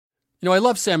I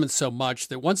love salmon so much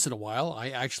that once in a while I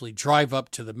actually drive up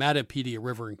to the Matapedia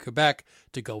River in Quebec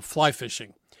to go fly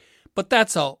fishing. But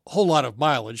that's a whole lot of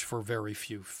mileage for very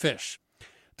few fish.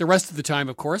 The rest of the time,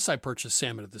 of course, I purchase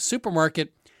salmon at the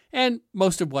supermarket, and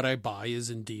most of what I buy is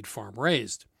indeed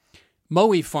farm-raised.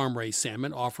 Mowi farm-raised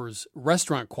salmon offers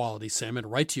restaurant-quality salmon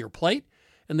right to your plate,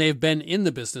 and they have been in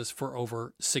the business for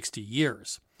over 60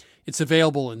 years. It's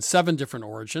available in 7 different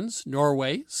origins: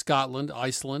 Norway, Scotland,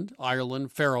 Iceland,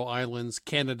 Ireland, Faroe Islands,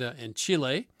 Canada, and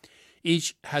Chile.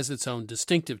 Each has its own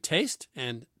distinctive taste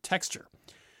and texture.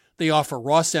 They offer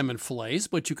raw salmon fillets,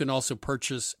 but you can also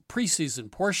purchase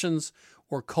pre-seasoned portions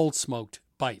or cold-smoked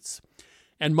bites.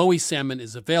 And Mowi salmon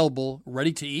is available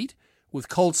ready to eat with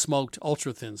cold-smoked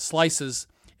ultra-thin slices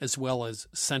as well as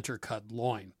center-cut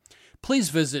loin. Please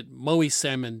visit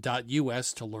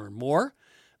mowisalmon.us to learn more.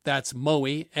 That's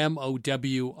Mowi,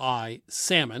 M-O-W-I,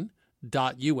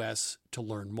 salmon.us to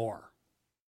learn more.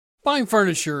 Buying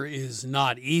furniture is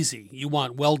not easy. You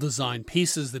want well-designed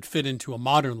pieces that fit into a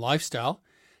modern lifestyle,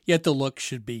 yet the look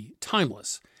should be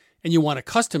timeless. And you want a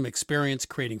custom experience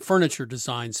creating furniture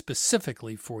designed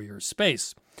specifically for your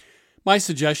space. My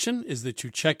suggestion is that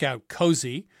you check out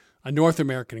Cozy, a North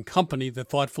American company that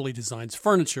thoughtfully designs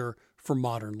furniture for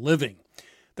modern living.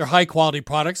 Their high-quality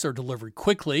products are delivered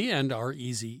quickly and are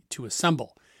easy to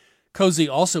assemble. Cozy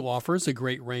also offers a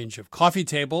great range of coffee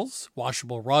tables,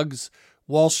 washable rugs,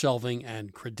 wall shelving,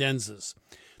 and credenzas.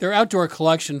 Their outdoor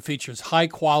collection features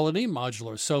high-quality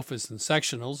modular sofas and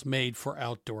sectionals made for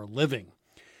outdoor living.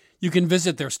 You can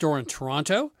visit their store in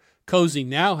Toronto. Cozy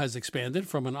now has expanded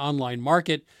from an online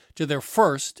market to their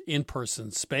first in-person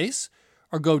space,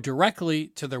 or go directly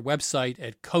to their website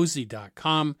at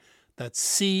cozy.com.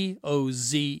 That's COZEY.com.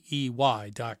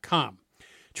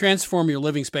 Transform your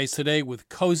living space today with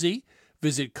Cozy.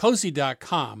 Visit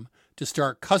cozy.com to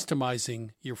start customizing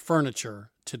your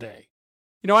furniture today.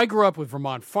 I grew up with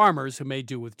Vermont farmers who made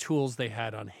do with tools they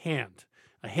had on hand: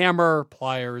 a hammer,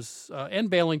 pliers, and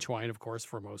baling twine, of course,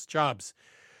 for most jobs.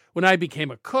 When I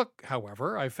became a cook,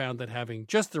 however, I found that having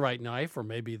just the right knife, or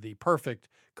maybe the perfect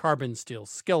carbon steel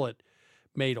skillet,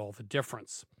 made all the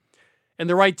difference. And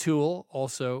the right tool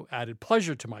also added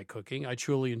pleasure to my cooking. I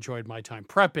truly enjoyed my time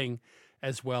prepping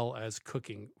as well as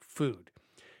cooking food.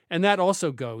 And that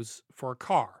also goes for a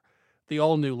car. The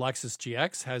all-new Lexus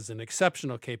GX has an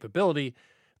exceptional capability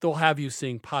that will have you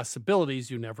seeing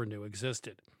possibilities you never knew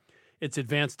existed. Its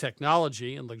advanced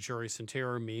technology and luxurious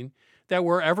interior mean that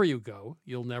wherever you go,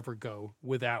 you'll never go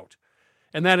without.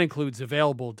 And that includes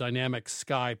available dynamic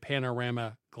sky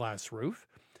panorama glass roof,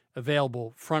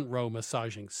 available front row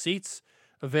massaging seats,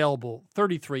 available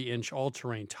 33-inch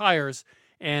all-terrain tires,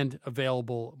 and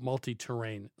available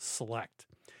multi-terrain select.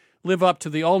 Live up to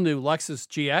the all-new Lexus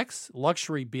GX,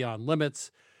 luxury beyond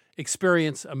limits.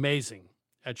 Experience amazing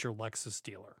at your Lexus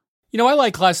dealer. I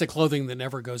like classic clothing that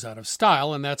never goes out of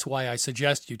style, and that's why I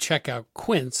suggest you check out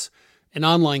Quince, an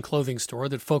online clothing store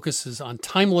that focuses on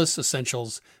timeless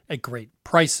essentials at great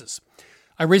prices.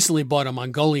 I recently bought a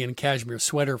Mongolian cashmere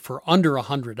sweater for under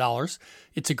 $100.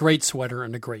 It's a great sweater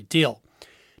and a great deal.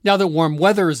 Now that warm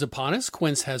weather is upon us,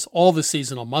 Quince has all the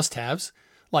seasonal must-haves,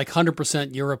 like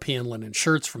 100% European linen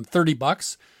shirts from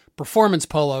 $30, performance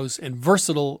polos, and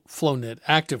versatile flow-knit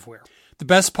activewear. The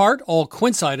best part, all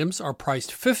Quince items are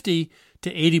priced 50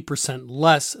 to 80%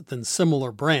 less than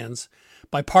similar brands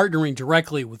by partnering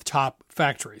directly with top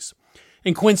factories.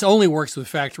 And Quince only works with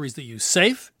factories that use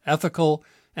safe, ethical,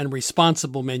 and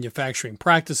responsible manufacturing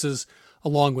practices,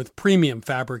 along with premium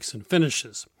fabrics and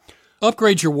finishes.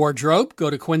 Upgrade your wardrobe. Go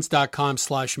to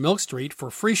quince.com/milkstreet for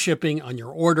free shipping on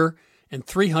your order and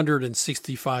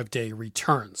 365-day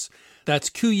returns. That's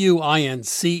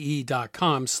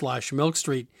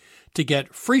QUINCE.com/milkstreet to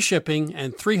get free shipping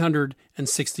and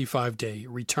 365-day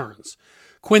returns.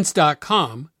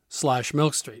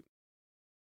 Quince.com/milkstreet.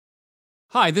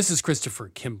 Hi, this is Christopher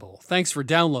Kimball. Thanks for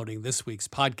downloading this week's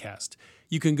podcast.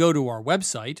 You can go to our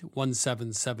website,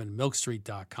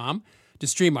 177milkstreet.com, to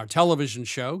stream our television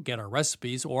show, get our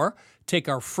recipes, or take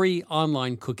our free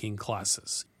online cooking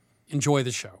classes. Enjoy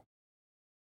the show.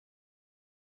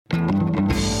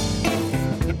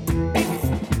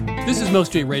 This is Milk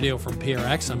Street Radio from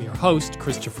PRX. I'm your host,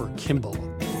 Christopher Kimball.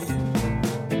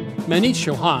 Manish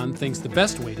Chauhan thinks the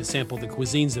best way to sample the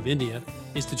cuisines of India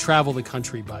is to travel the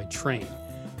country by train.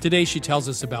 Today she tells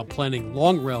us about planning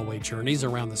long railway journeys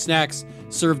around the snacks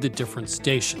served at different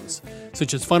stations,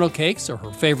 such as funnel cakes or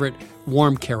her favorite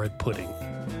warm carrot pudding.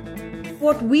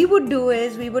 What we would do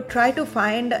is we would try to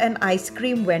find an ice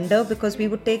cream vendor, because we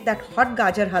would take that hot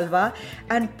gajar halwa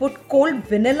and put cold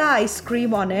vanilla ice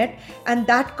cream on it, and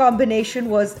that combination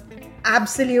was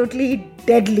absolutely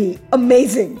deadly,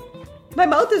 amazing. My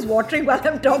mouth is watering while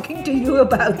I'm talking to you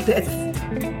about this.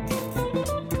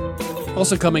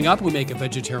 Also coming up, we make a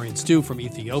vegetarian stew from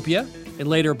Ethiopia. And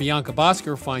later, Bianca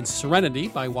Bosker finds serenity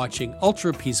by watching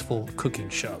ultra-peaceful cooking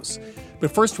shows.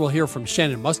 But first, we'll hear from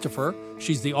Shannon Mustipher.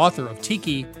 She's the author of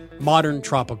Tiki, Modern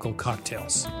Tropical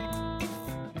Cocktails.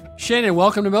 Shannon,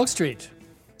 welcome to Milk Street.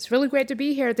 It's really great to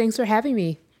be here. Thanks for having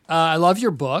me. I love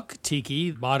your book,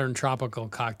 Tiki, Modern Tropical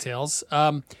Cocktails.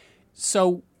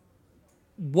 So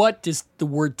what does the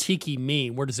word tiki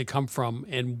mean? Where does it come from?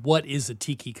 And what is a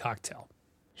tiki cocktail?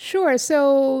 Sure.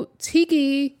 So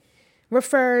tiki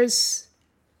refers,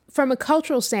 from a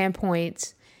cultural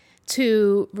standpoint,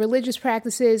 to religious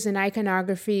practices and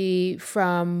iconography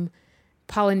from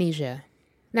Polynesia.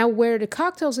 Now, where the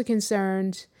cocktails are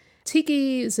concerned,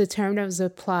 tiki is a term that was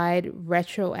applied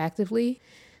retroactively.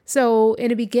 So in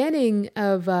the beginning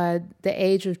of the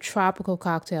age of tropical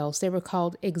cocktails, they were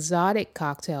called exotic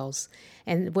cocktails.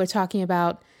 And we're talking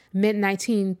about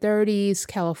mid-1930s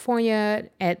California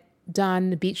at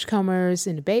Don Beachcombers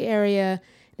in the Bay Area,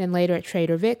 then later at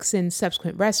Trader Vic's and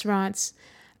subsequent restaurants.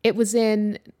 It was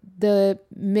in the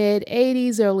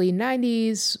mid-'80s, early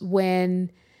 '90s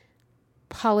when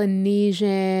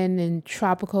Polynesian and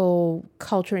tropical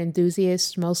culture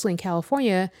enthusiasts, mostly in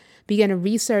California, began to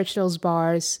research those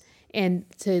bars and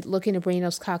to look into bringing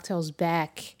those cocktails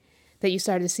back, that you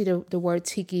started to see the word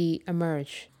tiki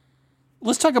emerge.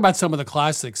 Let's talk about some of the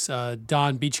classics.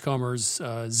 Don Beachcomber's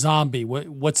Zombie.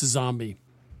 What's a zombie?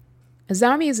 A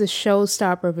zombie is a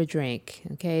showstopper of a drink.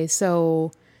 Okay,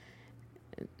 so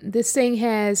this thing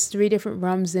has 3 different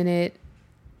rums in it.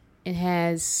 It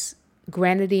has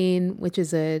grenadine, which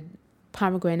is a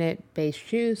pomegranate-based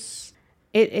juice.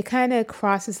 It kind of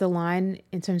crosses the line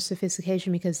in terms of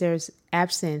sophistication because there's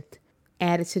absinthe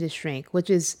added to this drink, which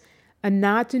is a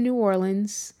nod to New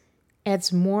Orleans,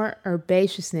 adds more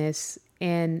herbaceousness,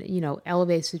 and,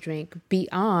 elevates the drink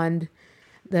beyond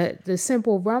the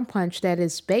simple rum punch that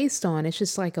is based on. It's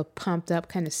just like a pumped up,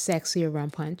 kind of sexier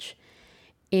rum punch.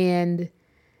 And,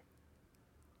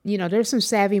 there's some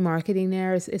savvy marketing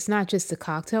there. It's not just the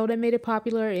cocktail that made it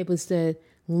popular. It was the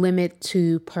limit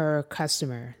 2 per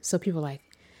customer. So people like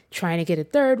trying to get a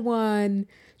third one,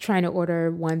 trying to order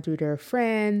one through their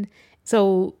friend.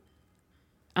 So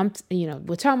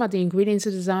we're talking about the ingredients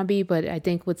of the zombie, but I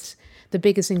think what's the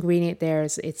biggest ingredient there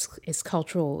is its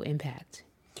cultural impact.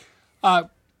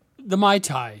 The Mai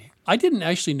Tai. I didn't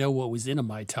actually know what was in a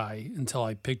Mai Tai until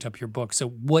I picked up your book. So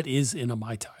what is in a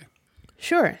Mai Tai?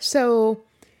 Sure. So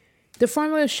the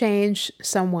formula changed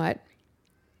somewhat,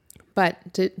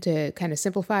 but to kind of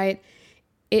simplify it,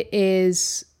 it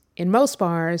is, in most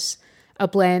bars, a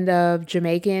blend of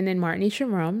Jamaican and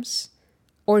Martinician rums,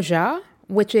 orgeat,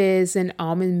 which is an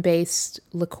almond-based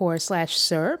liqueur /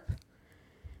 syrup,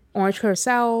 orange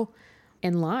curacao,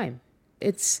 and lime.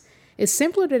 It's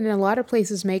simpler than a lot of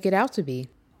places make it out to be.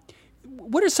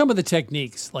 What are some of the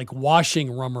techniques, like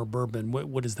washing rum or bourbon?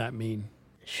 What does that mean?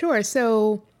 Sure.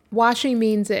 So washing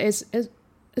means it's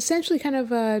essentially kind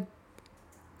of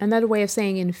another way of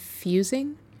saying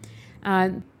infusing.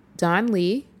 Don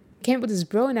Lee came up with this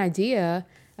brilliant idea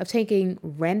of taking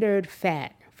rendered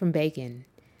fat from bacon,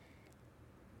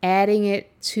 adding it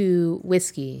to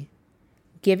whiskey,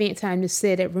 giving it time to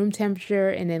sit at room temperature,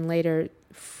 and then later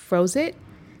froze it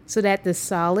so that the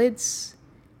solids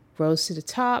rose to the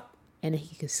top and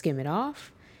he could skim it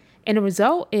off. And the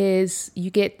result is you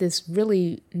get this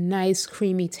really nice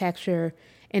creamy texture.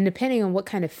 And depending on what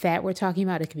kind of fat we're talking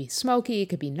about, it could be smoky, it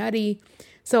could be nutty.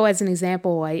 So as an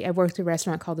example, I worked at a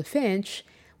restaurant called The Finch,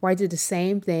 where I did the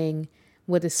same thing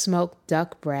with a smoked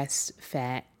duck breast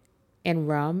fat and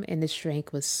rum. And this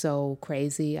drink was so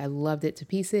crazy. I loved it to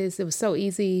pieces. It was so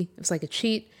easy. It was like a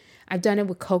cheat. I've done it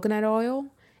with coconut oil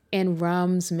and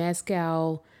rums,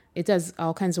 mezcal. It does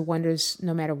all kinds of wonders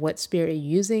no matter what spirit you're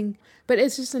using. But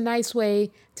it's just a nice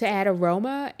way to add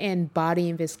aroma and body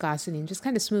and viscosity and just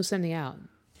kind of smooth something out.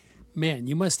 Man,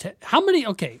 you must have... How many...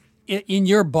 Okay, in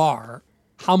your bar,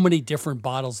 how many different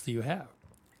bottles do you have?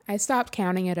 I stopped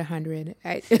counting at 100.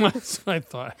 That's what I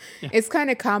thought. Yeah. It's kind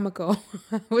of comical.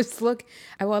 I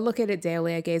look at it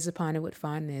daily. I gaze upon it with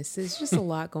fondness. There's just a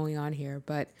lot going on here.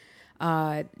 But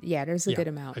there's a good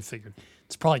amount. I figured.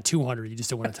 It's probably 200. You just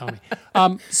don't want to tell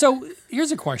me. So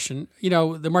here's a question.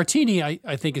 The martini,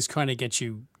 I think, is trying to get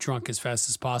you drunk as fast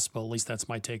as possible. At least that's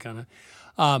my take on it.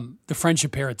 The French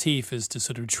aperitif is to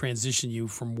sort of transition you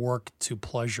from work to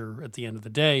pleasure at the end of the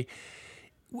day.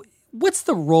 What's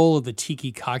the role of the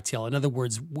tiki cocktail? In other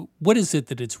words, what is it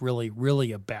that it's really,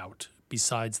 really about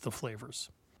besides the flavors?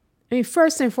 I mean,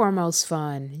 first and foremost,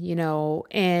 fun,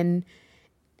 and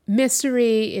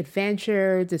mystery,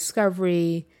 adventure,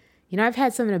 discovery. I've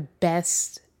had some of the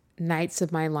best nights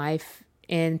of my life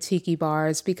in tiki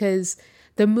bars because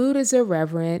the mood is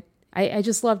irreverent. I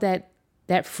just love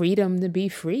that freedom to be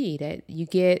free that you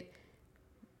get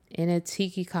in a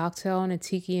tiki cocktail in a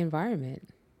tiki environment.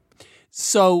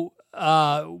 So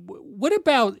what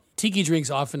about tiki drinks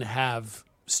often have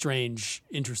strange,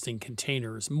 interesting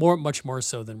containers, much more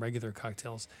so than regular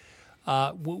cocktails.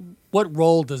 What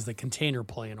role does the container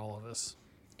play in all of this?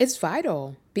 It's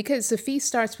vital because the feast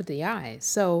starts with the eyes.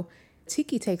 So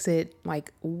tiki takes it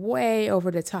like way over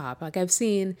the top. Like I've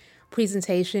seen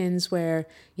presentations where,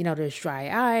 there's dry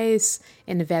ice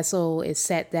and the vessel is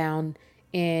set down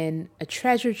in a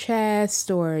treasure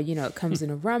chest or, it comes in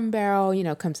a rum barrel,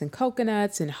 it comes in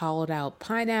coconuts and hollowed out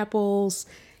pineapples.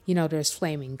 There's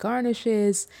flaming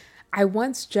garnishes. I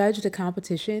once judged a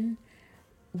competition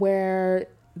where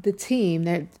the team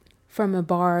that from a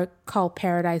bar called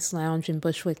Paradise Lounge in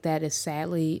Bushwick that is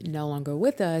sadly no longer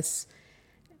with us,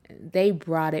 they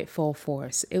brought it full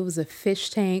force. It was a fish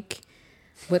tank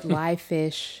with live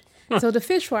fish. So the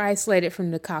fish were isolated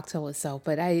from the cocktail itself,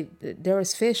 but there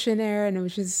was fish in there and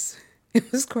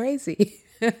it was crazy.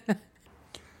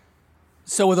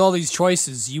 So with all these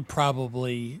choices, you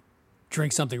probably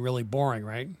drink something really boring,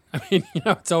 right? I mean,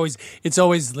 it's always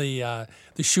the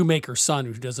shoemaker's son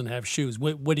who doesn't have shoes.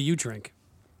 What do you drink?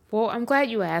 Well, I'm glad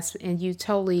you asked, and you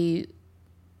totally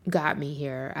got me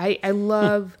here. I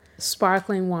love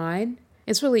sparkling wine.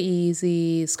 It's really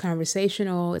easy. It's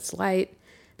conversational. It's light.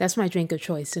 That's my drink of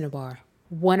choice in a bar.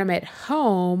 When I'm at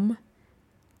home,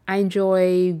 I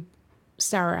enjoy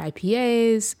sour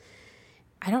IPAs.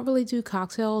 I don't really do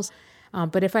cocktails,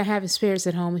 but if I have spirits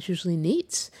at home, it's usually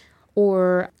neat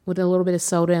or with a little bit of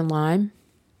soda and lime.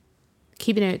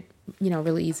 Keeping it,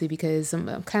 really easy because I'm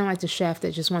kind of like the chef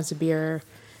that just wants a beer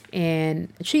and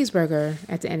a cheeseburger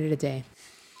at the end of the day.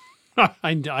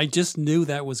 I just knew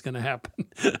that was going to happen.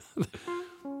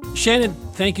 Shannon,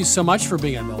 thank you so much for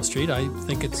being on Mill Street. I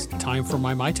think it's time for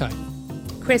my Mai Tai.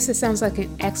 Chris, it sounds like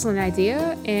an excellent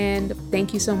idea, and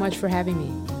thank you so much for having me.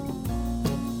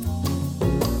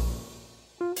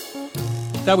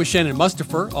 That was Shannon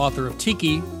Mustipher, author of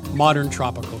Tiki, Modern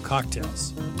Tropical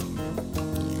Cocktails.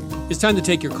 It's time to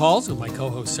take your calls with my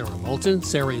co-host Sarah Moulton.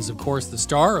 Sarah is, of course, the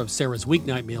star of Sarah's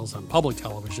Weeknight Meals on public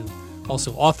television,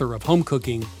 also author of Home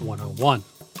Cooking 101.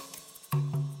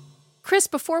 Chris,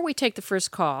 before we take the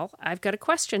first call, I've got a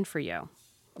question for you.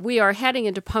 We are heading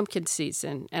into pumpkin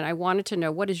season, and I wanted to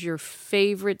know, what is your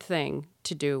favorite thing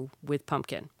to do with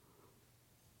pumpkin?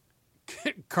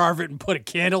 Carve it and put a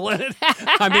candle in it?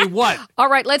 I mean, what? All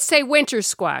right, let's say winter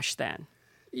squash then.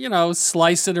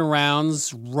 Slice it in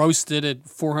rounds, roast it at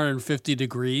 450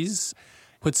 degrees,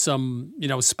 put some,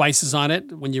 spices on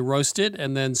it when you roast it,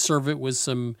 and then serve it with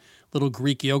some little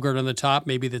Greek yogurt on the top,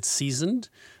 maybe that's seasoned.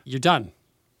 You're done.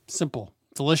 Simple.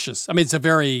 Delicious. I mean, it's a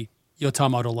very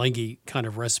Yotam Ottolenghi kind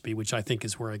of recipe, which I think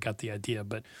is where I got the idea,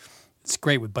 but it's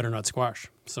great with butternut squash.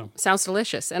 So sounds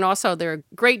delicious. And also they're a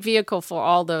great vehicle for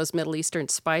all those Middle Eastern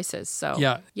spices. So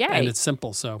yeah, yay. And it's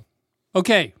simple. So,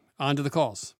 okay, on to the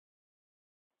calls.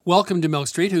 Welcome to Milk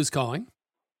Street. Who's calling?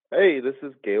 Hey, this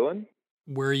is Galen.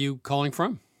 Where are you calling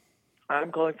from?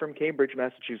 I'm calling from Cambridge,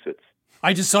 Massachusetts.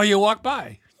 I just saw you walk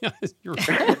by.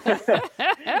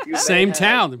 Same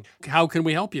town. How can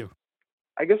we help you?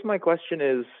 I guess my question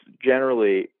is,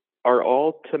 generally, are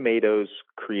all tomatoes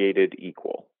created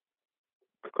equal?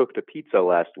 Cooked a pizza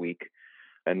last week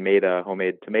and made a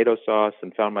homemade tomato sauce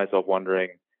and found myself wondering,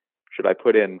 should I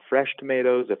put in fresh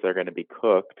tomatoes if they're going to be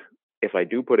cooked? If I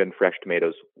do put in fresh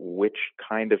tomatoes, which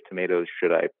kind of tomatoes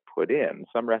should I put in?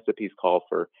 Some recipes call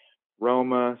for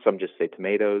Roma, some just say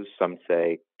tomatoes, some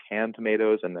say canned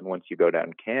tomatoes, and then once you go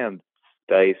down canned,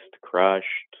 diced, crushed,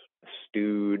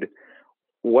 stewed.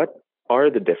 What are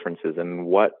the differences and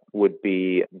what would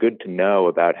be good to know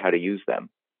about how to use them?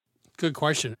 Good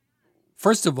question.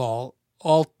 First of all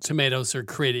tomatoes are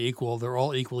created equal. They're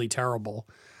all equally terrible.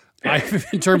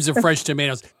 In terms of fresh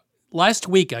tomatoes. Last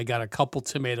week, I got a couple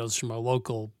tomatoes from a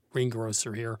local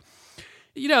greengrocer here.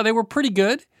 They were pretty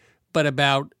good, but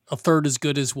about a third as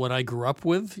good as what I grew up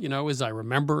with, as I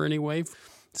remember anyway.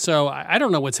 So I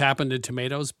don't know what's happened to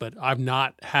tomatoes, but I've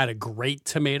not had a great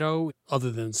tomato other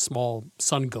than small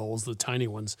sun gulls, the tiny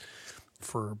ones,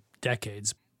 for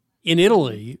decades. In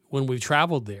Italy, when we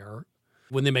traveled there,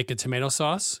 when they make a tomato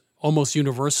sauce, almost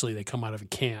universally they come out of a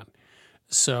can.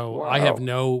 So wow. I have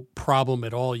no problem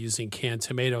at all using canned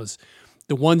tomatoes.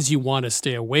 The ones you want to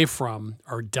stay away from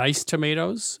are diced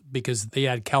tomatoes because they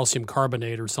add calcium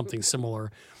carbonate or something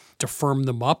similar to firm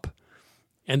them up.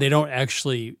 And they don't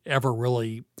actually ever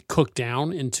really cook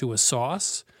down into a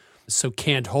sauce. So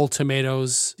canned whole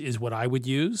tomatoes is what I would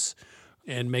use.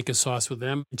 and make a sauce with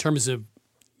them. In terms of,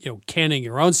 canning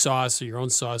your own sauce or your own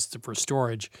sauce for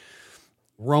storage,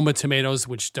 Roma tomatoes,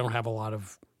 which don't have a lot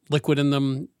of liquid in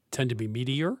them, tend to be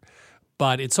meatier,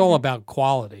 but it's all about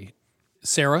quality.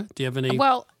 Sarah, do you have any?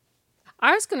 Well,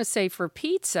 I was going to say for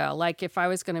pizza, like if I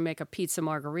was going to make a pizza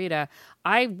margherita,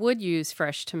 I would use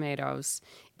fresh tomatoes,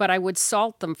 but I would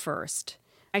salt them first.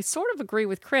 I sort of agree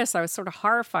with Chris. I was sort of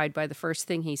horrified by the first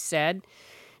thing he said.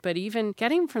 But even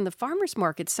getting them from the farmer's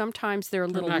market, sometimes they're a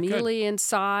little mealy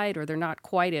inside, or they're not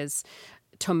quite as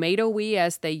tomato-y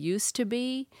as they used to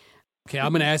be. Okay,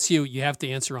 I'm going to ask you, you have to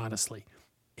answer honestly.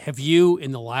 Have you,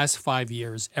 in the last 5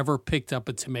 years, ever picked up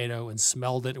a tomato and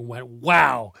smelled it and went,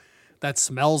 wow, that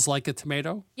smells like a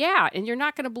tomato? Yeah, and you're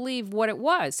not going to believe what it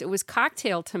was. It was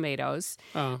cocktail tomatoes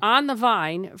on the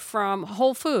vine from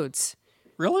Whole Foods.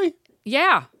 Really?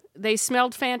 Yeah, they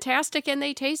smelled fantastic and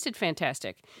they tasted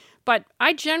fantastic. But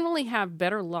I generally have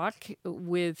better luck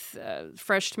with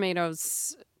fresh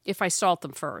tomatoes if I salt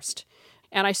them first.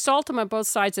 And I salt them on both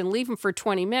sides and leave them for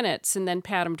 20 minutes and then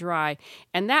pat them dry.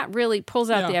 And that really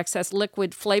pulls out the excess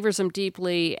liquid, flavors them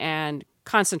deeply, and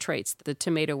concentrates the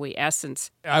tomatoey essence.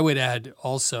 I would add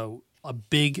also a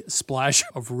big splash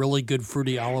of really good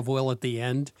fruity olive oil at the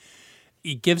end.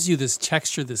 It gives you this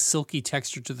texture, this silky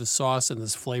texture to the sauce and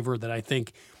this flavor that I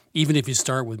think, even if you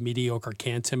start with mediocre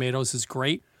canned tomatoes, is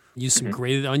great. Use some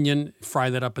grated onion, fry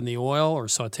that up in the oil or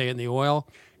saute it in the oil,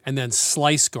 and then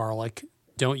slice garlic.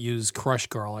 Don't use crushed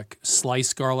garlic.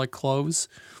 Slice garlic cloves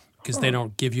because they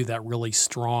don't give you that really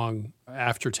strong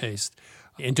aftertaste.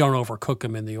 And don't overcook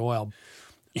them in the oil.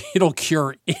 It'll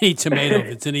cure any tomato if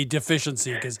it's any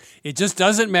deficiency because it just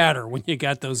doesn't matter when you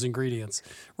got those ingredients.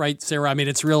 Right, Sarah? I mean,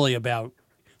 it's really about,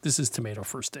 this is tomato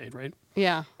first aid, right?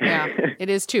 Yeah. It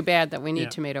is too bad that we need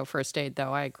tomato first aid,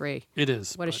 though. I agree. It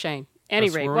is. What a shame.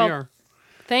 Anyway, we are.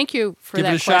 Thank you for Give it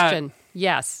that a question. shot.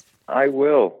 Yes. I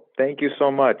will. Thank you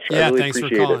so much. I really thanks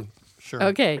appreciate for calling. it. Sure.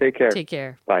 Okay. Take care. Take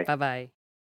care. Bye. Bye-bye.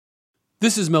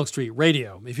 This is Milk Street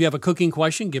Radio. If you have a cooking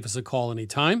question, give us a call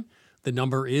anytime. The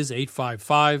number is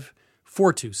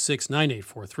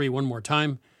 855-426-9843. One more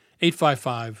time,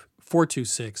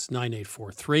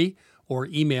 855-426-9843, or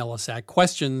email us at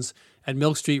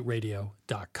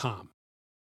questions@milkstreetradio.com.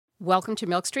 Welcome to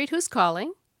Milk Street. Who's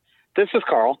calling? This is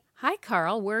Carl. Hi,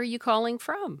 Carl. Where are you calling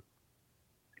from?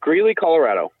 Greeley,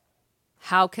 Colorado.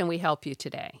 How can we help you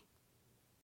today?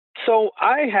 So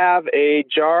I have a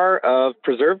jar of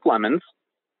preserved lemons.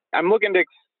 I'm looking to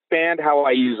expand how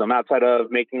I use them outside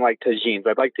of making like tagines.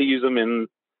 I'd like to use them in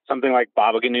something like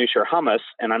baba ganoush or hummus,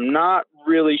 and I'm not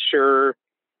really sure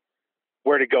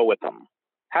where to go with them.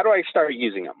 How do I start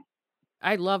using them?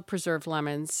 I love preserved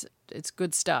lemons. It's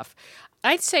good stuff.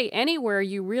 I'd say anywhere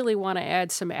you really want to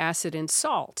add some acid and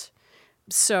salt.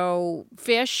 So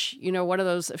fish, one of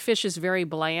those, fish is very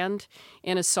bland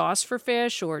in a sauce for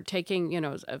fish, or taking,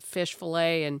 a fish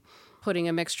fillet and putting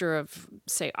a mixture of,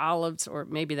 say, olives, or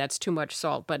maybe that's too much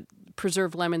salt, but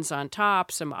preserved lemons on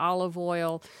top, some olive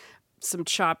oil, some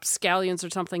chopped scallions or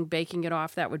something, baking it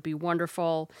off, that would be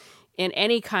wonderful. In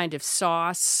any kind of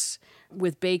sauce,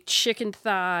 with baked chicken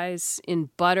thighs, in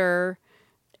butter,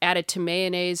 add it to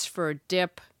mayonnaise for a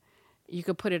dip. You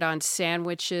could put it on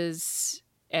sandwiches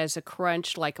as a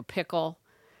crunch, like a pickle.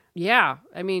 Yeah,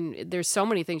 I mean, there's so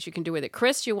many things you can do with it.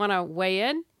 Chris, you want to weigh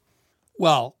in?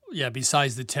 Well, yeah,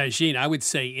 besides the tagine, I would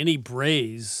say any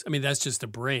braise, I mean, that's just a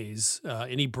braise,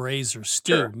 any braise or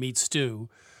stew, meat stew,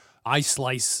 I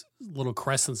slice little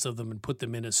crescents of them and put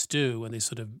them in a stew, and they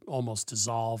sort of almost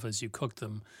dissolve as you cook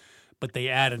them. But they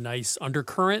add a nice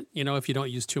undercurrent, if you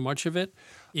don't use too much of it.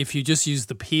 If you just use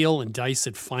the peel and dice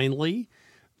it finely,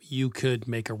 you could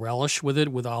make a relish with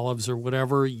it, with olives or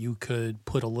whatever. You could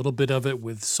put a little bit of it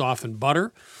with softened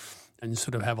butter and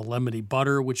sort of have a lemony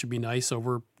butter, which would be nice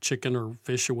over chicken or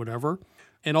fish or whatever.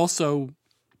 And also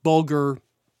bulgur,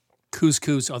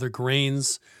 couscous, other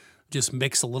grains. Just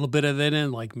mix a little bit of it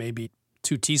in, like maybe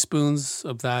 2 teaspoons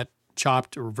of that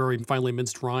chopped or very finely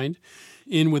minced rind.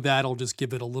 In with that, I'll just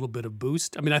give it a little bit of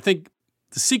boost. I mean, I think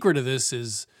the secret of this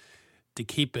is to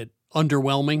keep it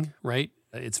underwhelming, right?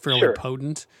 It's fairly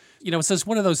potent. It says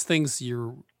one of those things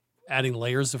you're adding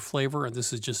layers of flavor, and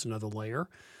this is just another layer.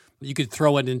 You could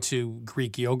throw it into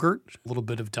Greek yogurt, a little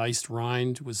bit of diced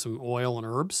rind with some oil and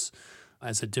herbs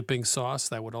as a dipping sauce.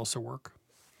 That would also work.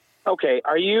 Okay.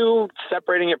 Are you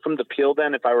separating it from the peel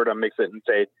then? If I were to mix it and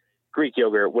say Greek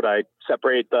yogurt, would I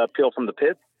separate the peel from the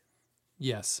pit?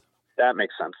 Yes. That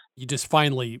makes sense. You just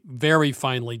very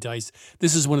finely dice.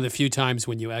 This is one of the few times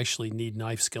when you actually need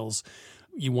knife skills.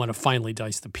 You want to finely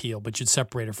dice the peel, but you'd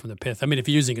separate it from the pith. I mean, if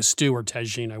you're using a stew or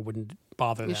tagine, I wouldn't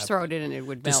bother You that. just throw it in and it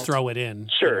would melt. Just throw it in.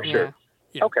 Sure. Yeah.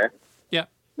 Okay. Yeah.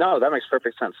 No, that makes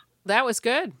perfect sense. That was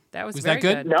good. That was Was very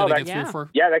that good? No, Did I that- get through for?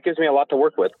 Yeah, that gives me a lot to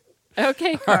work with.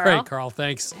 Okay, All Carl. right, Carl.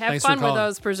 Thanks. Have Thanks fun for with calling.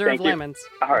 those preserved Thank you. lemons.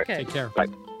 All right. Okay. Take care. Bye.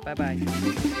 Bye-bye.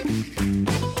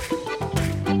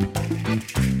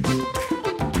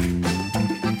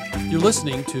 You're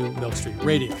listening to Milk Street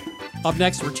Radio. Up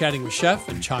next, we're chatting with chef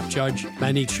and chop judge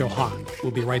Maneet Chauhan.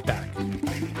 We'll be right back.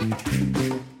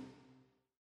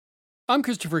 I'm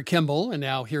Christopher Kimball, and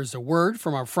now here's a word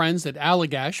from our friends at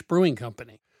Allagash Brewing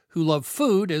Company, who love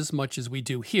food as much as we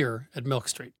do here at Milk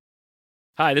Street.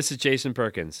 Hi, this is Jason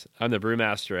Perkins. I'm the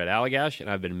brewmaster at Allagash, and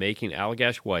I've been making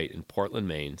Allagash White in Portland,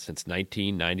 Maine since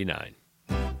 1999.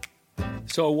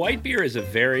 So a white beer is a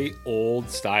very old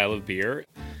style of beer.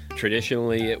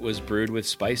 Traditionally, it was brewed with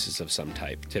spices of some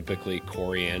type, typically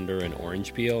coriander and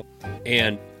orange peel.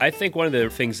 And I think one of the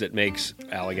things that makes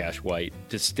Allagash White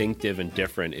distinctive and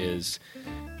different is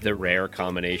the rare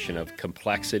combination of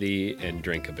complexity and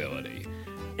drinkability.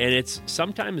 And it's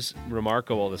sometimes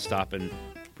remarkable to stop and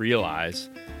realize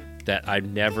that I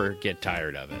never get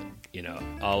tired of it. You know,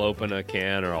 I'll open a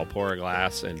can or I'll pour a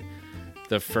glass, and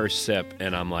the first sip,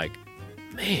 and I'm like,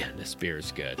 man, this beer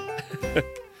is good.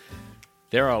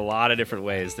 There are a lot of different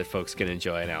ways that folks can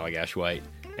enjoy an Allagash White,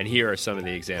 and here are some of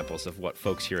the examples of what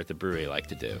folks here at the brewery like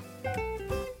to do.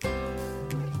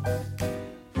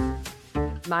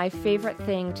 My favorite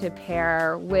thing to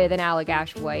pair with an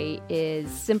Allagash White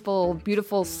is simple,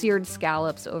 beautiful seared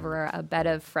scallops over a bed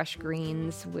of fresh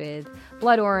greens with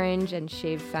blood orange and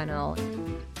shaved fennel.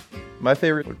 My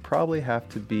favorite would probably have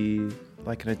to be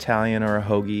like an Italian or a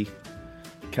hoagie,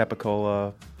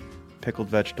 capicola, pickled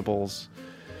vegetables,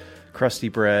 crusty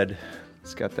bread.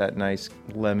 It's got that nice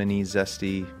lemony,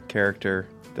 zesty character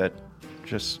that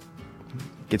just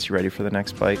gets you ready for the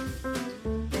next bite.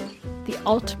 The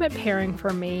ultimate pairing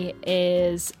for me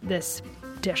is this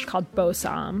dish called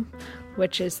bosam,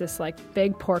 which is this like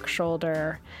big pork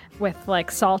shoulder with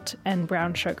like salt and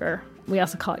brown sugar. We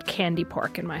also call it candy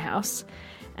pork in my house,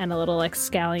 and a little like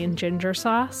scallion ginger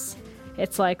sauce.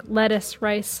 It's like lettuce,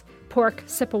 rice, pork,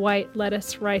 sip of white,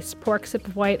 lettuce, rice, pork, sip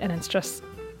of white, and it's just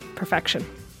perfection.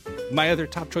 My other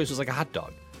top choice was like a hot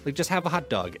dog. Like, just have a hot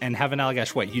dog and have an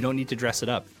Allagash White. You don't need to dress it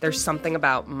up. There's something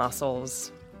about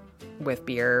mussels with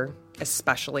beer,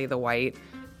 especially the white,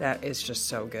 that is just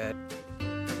so good.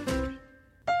 I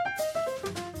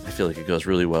feel like it goes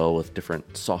really well with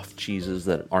different soft cheeses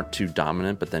that aren't too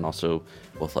dominant, but then also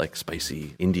with like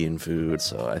spicy Indian food.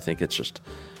 So I think it's just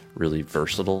really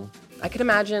versatile. I could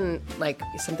imagine like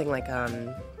something like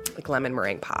lemon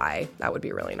meringue pie. That would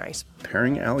be really nice.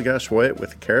 Pairing Allagash White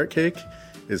with carrot cake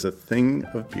is a thing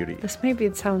of beauty. This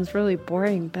maybe sounds really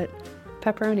boring, but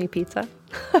pepperoni pizza.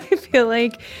 I feel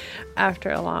like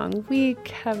after a long week,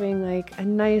 having like a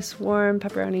nice warm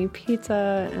pepperoni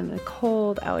pizza and a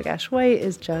cold Allagash White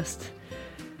is just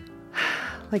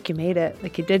like you made it.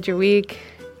 Like you did your week.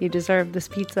 You deserve this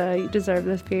pizza. You deserve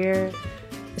this beer.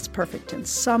 It's perfect in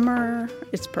summer.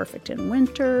 It's perfect in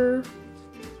winter.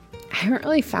 I haven't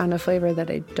really found a flavor that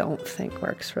I don't think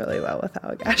works really well with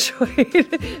Allagash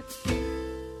White.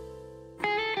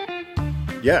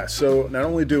 Yeah, so not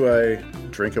only do I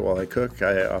drink it while I cook,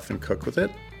 I often cook with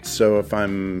it. So if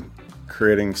I'm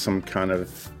creating some kind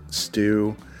of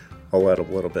stew, I'll add a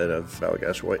little bit of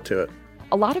Allagash White to it.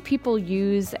 A lot of people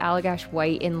use Allagash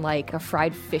White in like a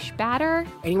fried fish batter.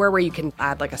 Anywhere where you can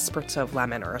add like a spritz of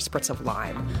lemon or a spritz of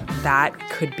lime, that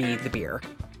could be the beer.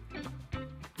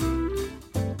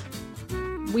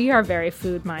 We are very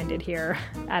food-minded here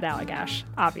at Allagash,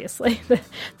 obviously.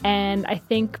 And I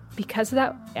think because of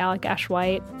that, Allagash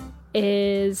White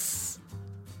is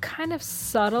kind of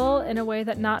subtle in a way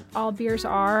that not all beers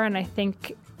are, and I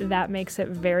think that makes it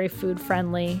very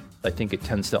food-friendly. I think it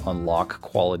tends to unlock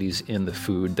qualities in the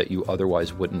food that you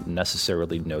otherwise wouldn't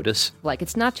necessarily notice. Like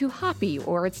it's not too hoppy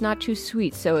or it's not too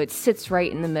sweet, so it sits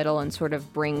right in the middle and sort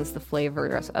of brings the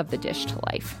flavors of the dish to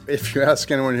life. If you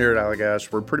ask anyone here at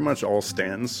Allagash, we're pretty much all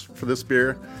stands for this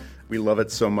beer. We love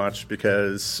it so much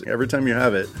because every time you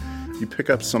have it, you pick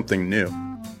up something new.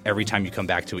 Every time you come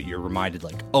back to it, you're reminded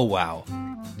like, oh wow,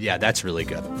 yeah, that's really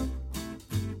good.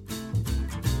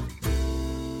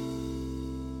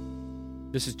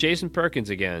 This is Jason Perkins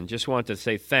again. Just want to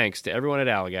say thanks to everyone at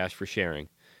Allagash for sharing.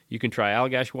 You can try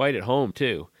Allagash White at home,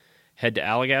 too. Head to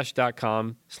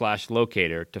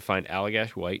allagash.com/locator to find Allagash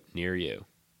White near you.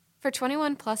 For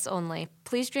 21 plus only,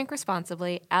 please drink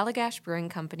responsibly. Allagash Brewing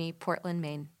Company, Portland,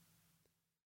 Maine.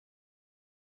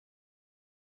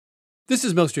 This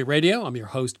is Milk Street Radio. I'm your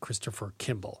host, Christopher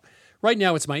Kimball. Right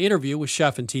now, it's my interview with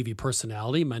chef and TV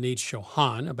personality Maneet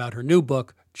Chauhan about her new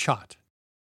book, Chot.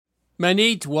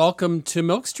 Maneet, welcome to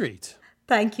Milk Street.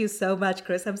 Thank you so much,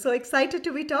 Chris. I'm so excited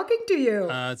to be talking to you.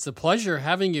 It's a pleasure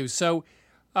having you. So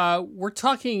we're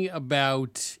talking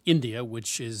about India,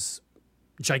 which is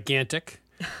gigantic.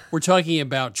 We're talking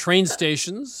about train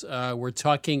stations. We're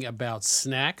talking about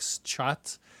snacks,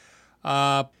 chaat.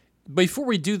 Before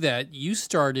we do that, you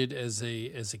started as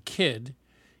a kid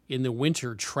in the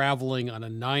winter traveling on a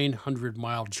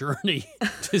 900-mile journey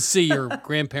to see your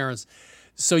grandparents.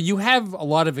 So you have a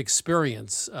lot of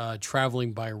experience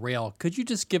traveling by rail. Could you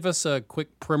just give us a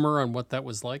quick primer on what that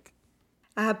was like?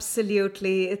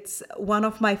 Absolutely. It's one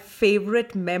of my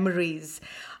favorite memories.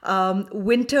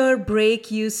 Winter break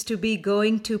used to be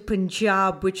going to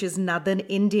Punjab, which is northern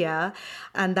India,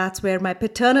 and that's where my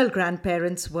paternal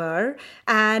grandparents were.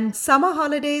 And summer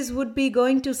holidays would be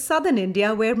going to southern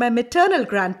India, where my maternal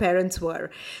grandparents were.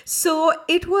 So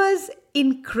it was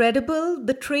incredible.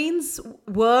 The trains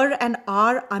were and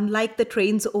are unlike the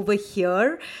trains over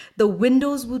here. The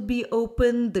windows would be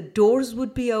open, the doors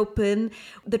would be open.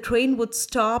 The train would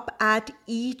stop at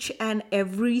each and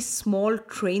every small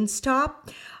train stop.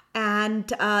 And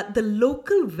the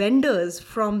local vendors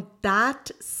from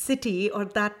that city or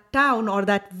that town or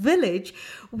that village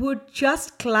would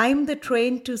just climb the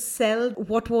train to sell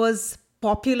what was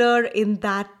popular in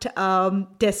that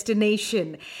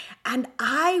destination. And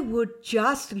I would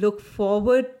just look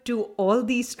forward to all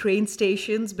these train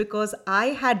stations because I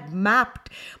had mapped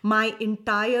my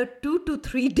entire 2 to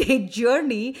 3 day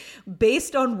journey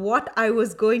based on what I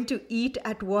was going to eat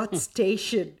at what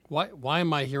station. Why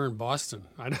am I here in Boston?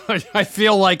 I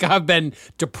feel like I've been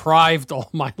deprived all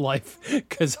my life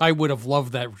because I would have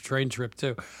loved that train trip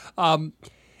too.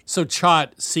 So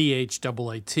chaat,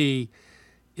 CHAAT,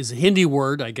 is a Hindi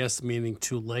word, I guess, meaning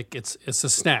to lick. It's a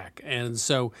snack. And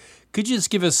so could you just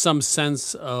give us some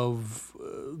sense of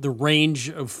the range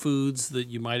of foods that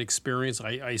you might experience?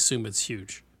 I assume it's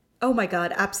huge. Oh my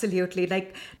God, absolutely.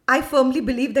 Like, I firmly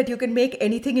believe that you can make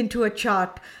anything into a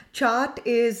chaat. Chaat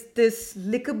is this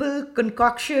lickable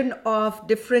concoction of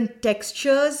different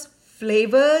textures,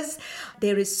 flavors.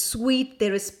 There is sweet,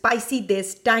 there is spicy,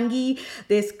 there's tangy,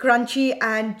 there's crunchy,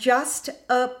 and just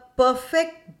a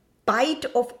perfect bite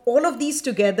of all of these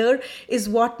together is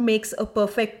what makes a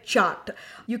perfect chaat.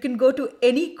 You can go to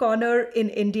any corner in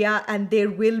India and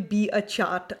there will be a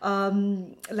chaat.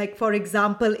 Like for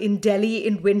example, in Delhi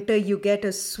in winter, you get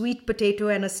a sweet potato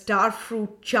and a star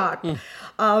fruit chaat.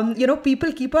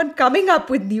 People keep on coming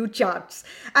up with new chaats.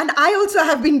 And I also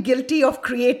have been guilty of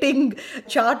creating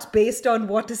chaats based on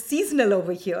what is seasonal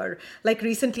over here. Like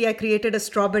recently I created a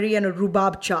strawberry and a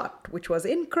rhubarb chaat, which was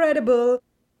incredible.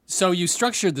 So you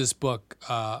structured this book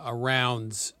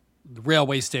around the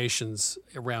railway stations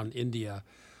around India.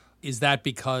 Is that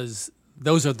because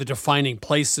those are the defining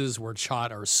places where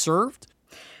chaat are served?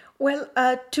 Well,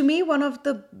 to me, one of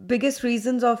the biggest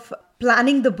reasons of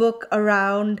planning the book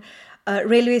around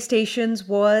railway stations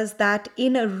was that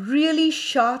in a really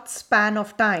short span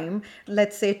of time,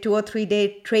 let's say 2 or 3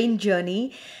 day train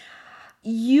journey,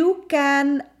 you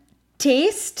can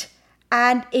taste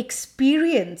and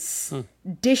experience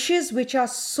dishes which are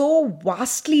so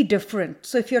vastly different.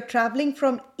 So if you're traveling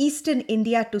from Eastern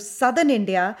India to Southern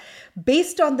India,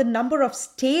 based on the number of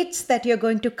states that you're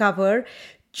going to cover,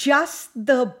 just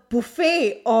the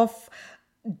buffet of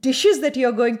dishes that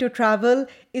you're going to travel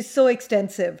is so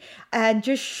extensive and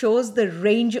just shows the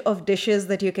range of dishes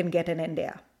that you can get in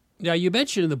India. Now, you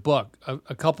mentioned in the book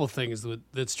a couple of things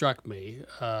that struck me.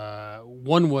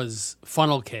 One was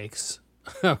funnel cakes,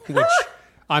 which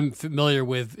I'm familiar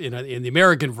with in the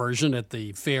American version at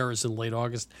the fairs in late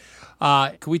August.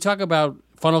 Can we talk about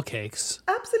funnel cakes?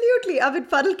 Absolutely. I mean,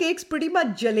 funnel cakes, pretty much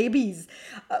jalebis,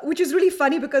 which is really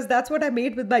funny because that's what I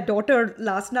made with my daughter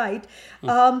last night.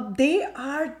 They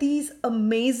are these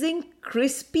amazing,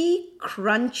 crispy,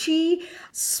 crunchy,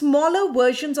 smaller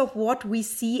versions of what we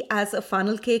see as a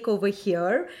funnel cake over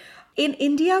here. In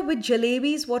India, with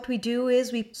jalebis, what we do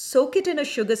is we soak it in a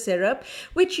sugar syrup,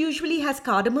 which usually has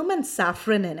cardamom and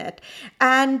saffron in it.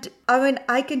 And I mean,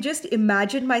 I can just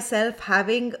imagine myself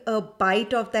having a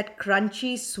bite of that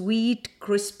crunchy, sweet,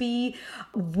 crispy,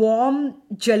 warm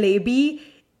jalebi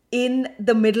in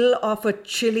the middle of a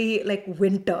chilly, like,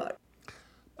 winter.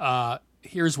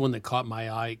 Here's one that caught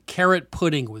my eye. Carrot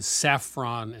pudding with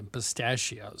saffron and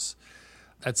pistachios.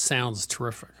 That sounds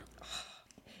terrific.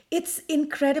 It's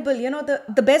incredible. You know,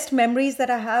 the best memories that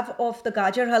I have of the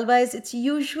Gajar Halwa is it's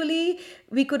usually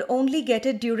we could only get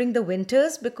it during the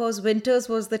winters because winters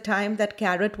was the time that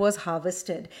carrot was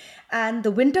harvested. And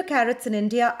the winter carrots in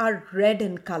India are red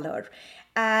in color.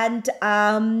 And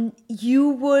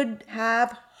you would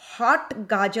have hot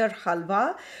Gajar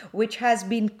Halwa, which has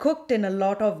been cooked in a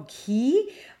lot of ghee.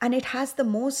 And it has the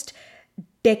most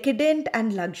decadent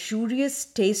and luxurious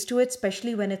taste to it,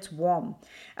 especially when it's warm.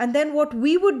 And then what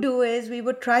we would do is we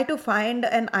would try to find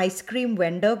an ice cream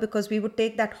vendor, because we would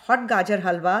take that hot gajar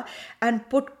halwa and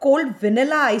put cold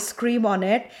vanilla ice cream on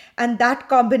it. And that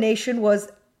combination was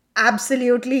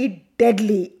absolutely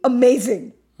deadly,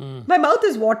 amazing. My mouth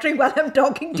is watering while I'm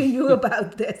talking to you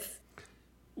about this.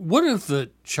 One of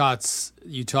the chaats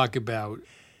you talk about,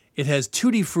 it has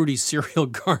tutti frutti cereal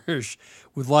garnish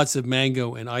with lots of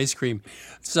mango and ice cream.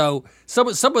 So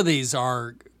some of these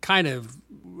are kind of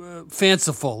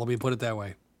fanciful, let me put it that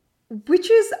way. Which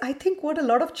is, I think, what a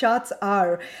lot of charts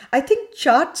are. I think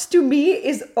charts to me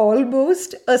is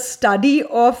almost a study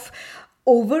of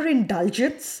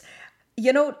overindulgence.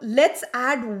 You know, let's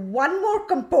add one more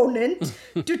component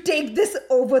to take this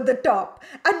over the top.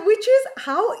 And which is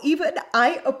how even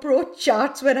I approach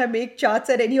charts when I make charts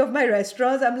at any of my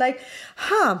restaurants. I'm like,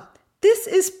 this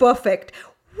is perfect.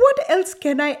 What else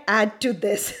can I add to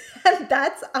this? And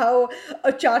that's how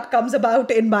a chart comes about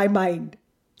in my mind.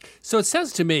 So it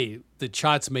sounds to me that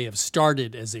charts may have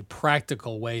started as a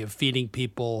practical way of feeding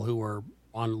people who are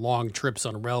on long trips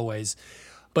on railways.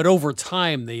 But over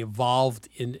time, they evolved,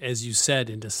 as you said,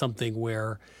 into something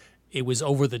where it was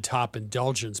over-the-top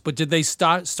indulgence. But did they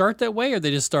start that way, or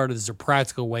they just started as a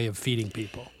practical way of feeding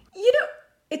people? You know,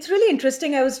 it's really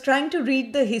interesting. I was trying to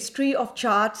read the history of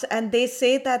charts, and they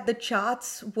say that the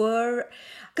charts were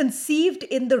conceived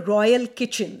in the royal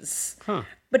kitchens.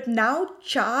 But now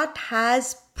chart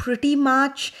has pretty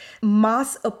much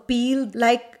mass appeal.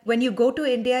 Like when you go to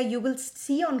India, you will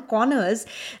see on corners,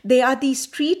 they are these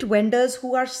street vendors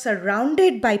who are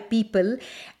surrounded by people,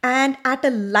 and at a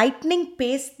lightning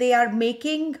pace, they are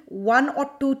making one or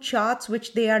two charts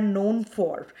which they are known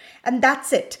for. And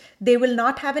that's it. They will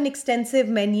not have an extensive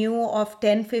menu of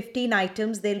 10, 15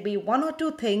 items. There'll be one or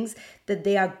two things that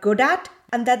they are good at,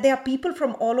 and that there are people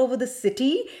from all over the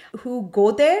city who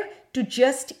go there to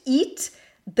just eat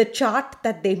the chart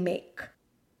that they make.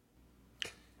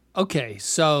 Okay,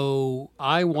 so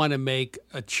I want to make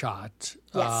a chaat,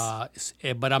 Yes.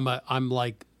 but I'm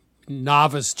like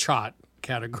novice chaat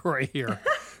category here.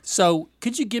 So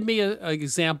could you give me an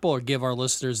example, or give our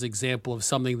listeners an example of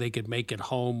something they could make at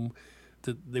home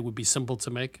that they would be simple to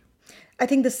make? I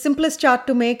think the simplest chaat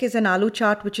to make is an aloo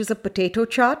chaat, which is a potato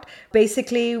chaat.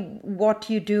 Basically, what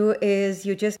you do is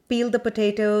you just peel the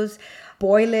potatoes,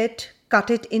 boil it, cut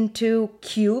it into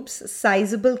cubes,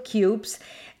 sizable cubes,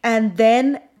 and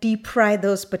then deep fry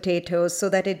those potatoes so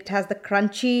that it has the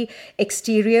crunchy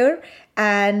exterior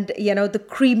and, you know, the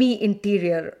creamy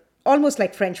interior, almost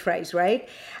like French fries, right?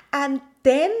 And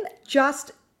then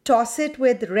just toss it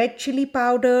with red chili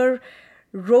powder,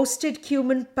 roasted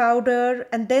cumin powder,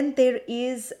 and then there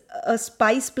is a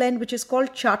spice blend which is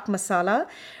called chaat masala,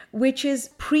 which is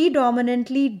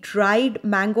predominantly dried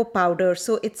mango powder,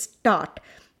 so it's tart.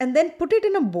 And then put it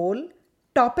in a bowl,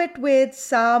 top it with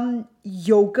some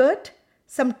yogurt,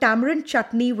 some tamarind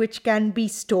chutney, which can be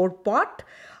store-bought,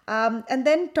 and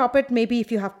then top it maybe if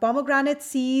you have pomegranate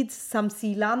seeds, some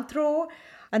cilantro,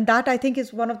 and that I think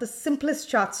is one of the simplest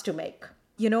chaats to make.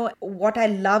 You know, what I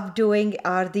love doing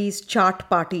are these chaat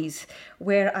parties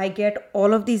where I get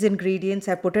all of these ingredients,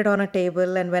 I put it on a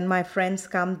table, and when my friends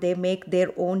come, they make their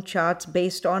own charts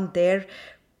based on their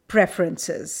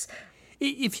preferences.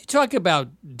 If you talk about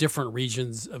different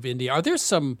regions of India, are there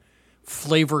some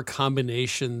flavor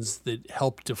combinations that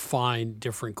help define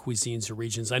different cuisines or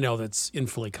regions? I know that's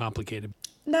infinitely complicated.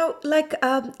 Now, like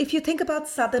if you think about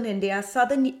southern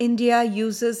India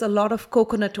uses a lot of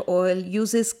coconut oil,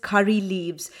 uses curry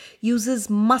leaves, uses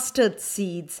mustard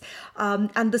seeds,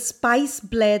 and the spice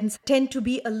blends tend to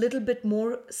be a little bit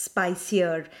more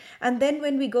spicier. And then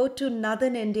when we go to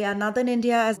northern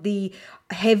India has the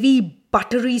heavy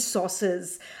buttery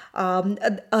sauces.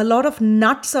 A lot of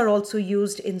nuts are also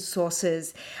used in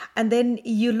sauces. And then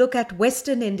you look at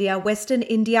Western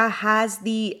India has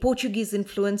the Portuguese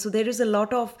influence. So there is a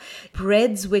lot of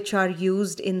breads which are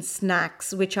used in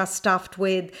snacks, which are stuffed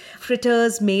with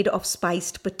fritters made of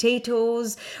spiced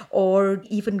potatoes or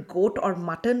even goat or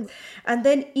mutton. And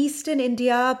then Eastern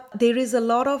India, there is a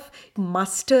lot of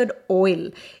mustard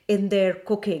oil in their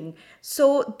cooking.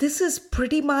 So this is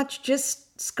pretty much just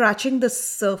scratching the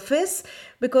surface,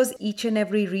 because each and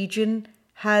every region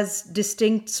has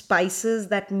distinct spices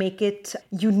that make it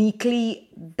uniquely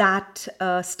that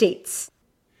state's.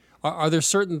 Are there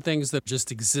certain things that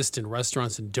just exist in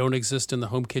restaurants and don't exist in the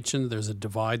home kitchen? There's a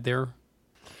divide there?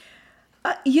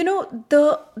 You know,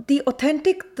 the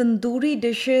authentic tandoori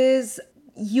dishes,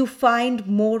 you find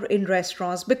more in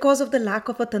restaurants because of the lack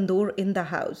of a tandoor in the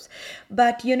house.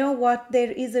 But you know what?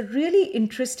 There is a really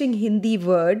interesting Hindi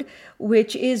word,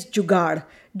 which is jugaad.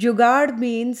 Jugaad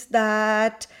means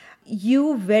that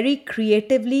you very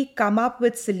creatively come up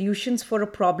with solutions for a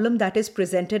problem that is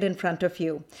presented in front of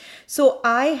you. So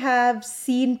I have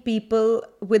seen people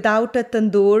without a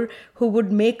tandoor who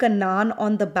would make a naan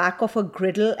on the back of a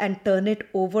griddle and turn it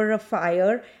over a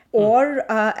fire. Or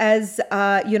as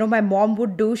my mom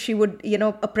would do, she would,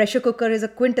 a pressure cooker is a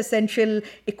quintessential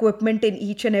equipment in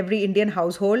each and every Indian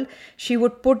household. She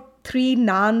would put 3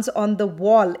 naans on the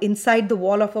wall, inside the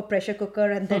wall of a pressure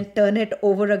cooker, and then turn it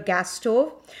over a gas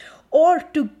stove. Or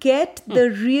to get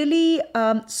the really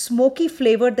smoky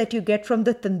flavor that you get from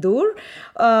the tandoor,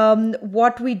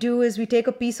 what we do is we take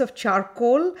a piece of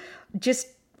charcoal, just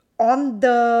on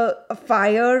the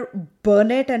fire, burn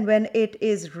it, and when it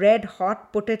is red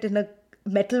hot, put it in a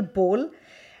metal bowl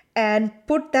and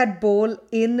put that bowl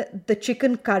in the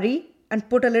chicken curry and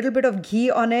put a little bit of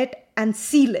ghee on it and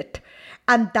seal it.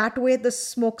 And that way the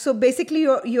smoke, so basically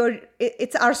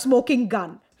it's our smoking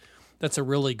gun. That's a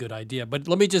really good idea. But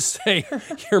let me just say,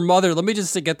 your mother, let me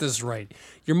just get this right.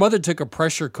 Your mother took a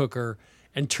pressure cooker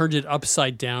and turned it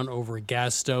upside down over a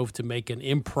gas stove to make an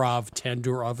improv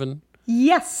tandoor oven?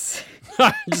 Yes.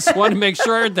 I just want to make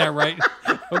sure I heard that right.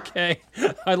 Okay.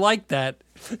 I like that.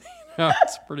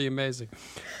 It's pretty amazing.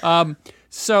 Mumbai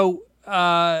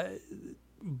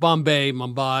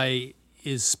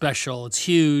is special. It's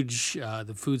huge.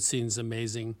 The food scene's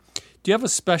amazing. Do you have a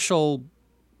special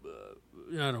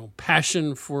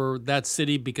passion for that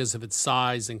city because of its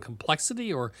size and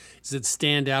complexity, or does it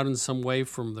stand out in some way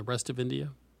from the rest of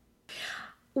India?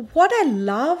 What I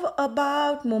love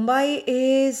about Mumbai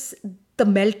is the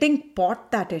melting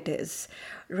pot that it is,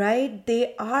 right?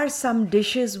 There are some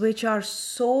dishes which are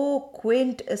so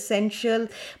quintessential,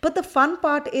 but the fun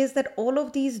part is that all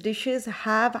of these dishes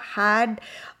have had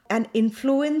an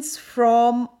influence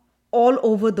from all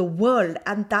over the world,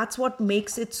 and that's what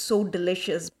makes it so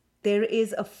delicious. There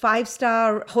is a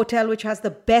 5-star hotel which has the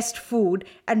best food,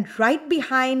 and right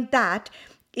behind that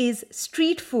is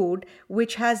street food,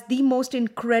 which has the most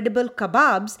incredible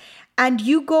kebabs. And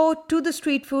you go to the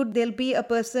street food, there'll be a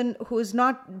person who is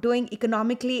not doing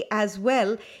economically as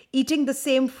well, eating the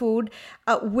same food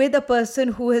with a person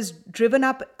who has driven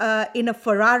up in a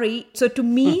Ferrari. So to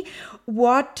me,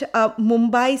 what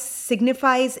Mumbai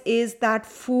signifies is that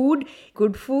food,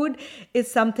 good food, is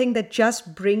something that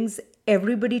just brings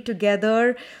everybody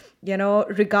together,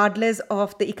 regardless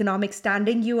of the economic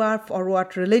standing you are, or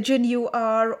what religion you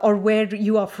are, or where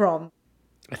you are from.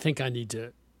 I think I need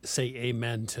to say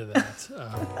amen to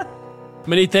that.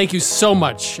 Mani, thank you so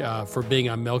much for being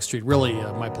on Milk Street. Really,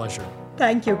 my pleasure.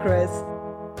 Thank you, Chris.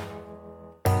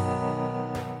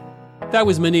 That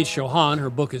was Maneet Chauhan. Her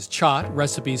book is Chaat,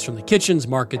 Recipes from the Kitchens,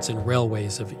 Markets, and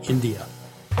Railways of India.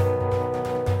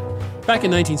 Back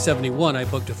in 1971, I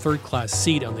booked a third-class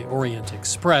seat on the Orient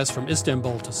Express from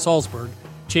Istanbul to Salzburg,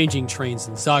 changing trains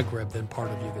in Zagreb, then part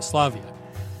of Yugoslavia.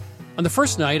 On the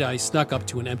first night, I snuck up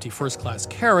to an empty first-class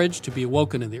carriage to be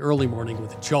awoken in the early morning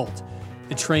with a jolt.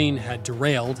 The train had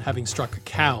derailed, having struck a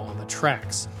cow on the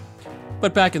tracks.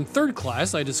 But back in third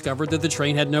class, I discovered that the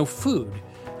train had no food,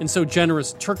 and so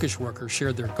generous Turkish workers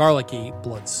shared their garlicky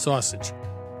blood sausage.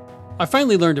 I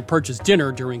finally learned to purchase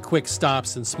dinner during quick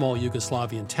stops in small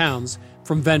Yugoslavian towns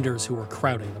from vendors who were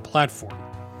crowding the platform.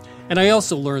 And I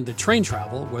also learned that train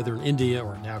travel, whether in India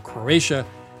or now Croatia,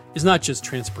 is not just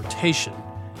transportation.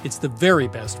 It's the very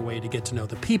best way to get to know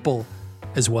the people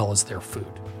as well as their food.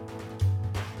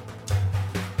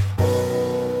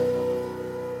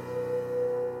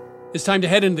 It's time to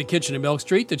head into the kitchen at Milk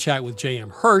Street to chat with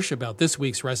J.M. Hirsch about this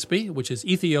week's recipe, which is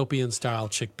Ethiopian-style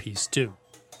chickpea stew.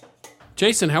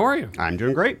 Jason, how are you? I'm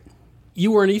doing great.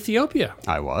 You were in Ethiopia.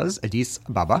 I was, Addis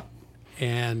Ababa.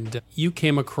 And you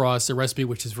came across a recipe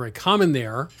which is very common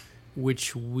there,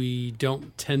 which we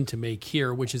don't tend to make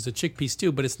here, which is a chickpea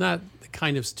stew, but it's not the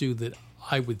kind of stew that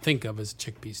I would think of as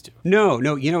chickpea stew. No,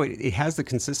 it has the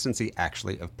consistency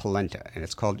actually of polenta, and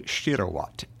it's called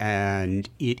shirawat, and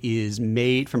it is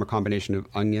made from a combination of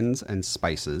onions and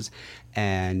spices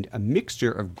and a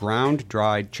mixture of ground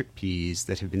dried chickpeas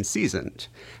that have been seasoned.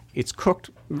 It's cooked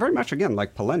very much, again,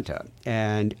 like polenta,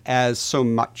 and as so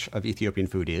much of Ethiopian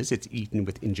food is, it's eaten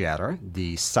with injera,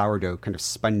 the sourdough kind of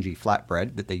spongy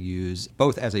flatbread that they use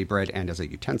both as a bread and as a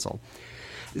utensil.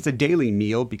 It's a daily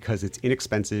meal because it's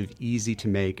inexpensive, easy to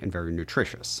make, and very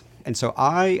nutritious. And so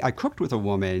I cooked with a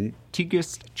woman,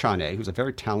 Tigist Chane, who's a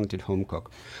very talented home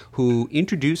cook, who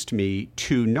introduced me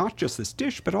to not just this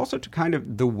dish, but also to kind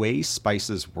of the way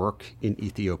spices work in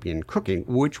Ethiopian cooking,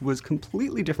 which was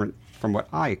completely different from what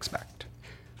I expect.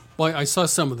 Well, I saw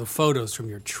some of the photos from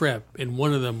your trip, and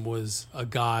one of them was a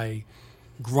guy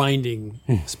grinding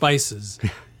spices.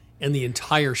 And the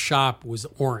entire shop was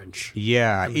orange.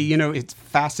 Yeah, it's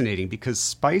fascinating because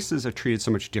spices are treated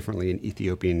so much differently in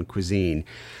Ethiopian cuisine.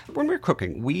 When we're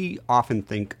cooking, we often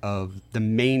think of the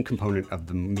main component of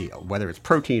the meal, whether it's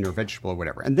protein or vegetable or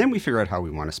whatever, and then we figure out how we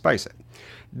want to spice it.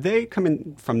 They come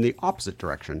in from the opposite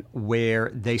direction, where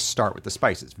they start with the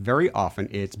spices. Very often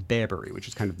it's berbere, which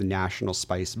is kind of the national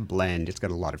spice blend. It's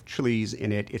got a lot of chilies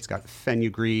in it. It's got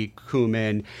fenugreek,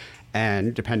 cumin,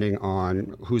 and depending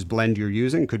on whose blend you're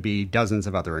using, could be dozens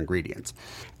of other ingredients.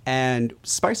 And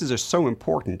spices are so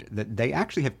important that they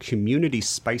actually have community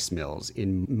spice mills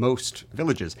in most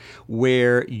villages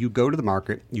where you go to the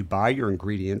market, you buy your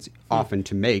ingredients, often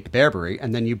to make berbere,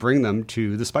 and then you bring them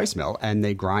to the spice mill and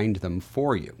they grind them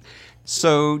for you.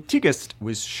 So Tigist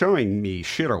was showing me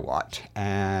shirawat,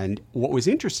 and what was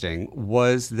interesting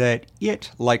was that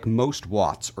it, like most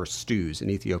wats or stews in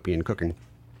Ethiopian cooking,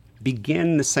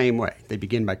 begin the same way. They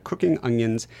begin by cooking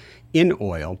onions in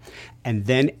oil and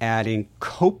then adding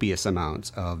copious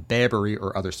amounts of berbere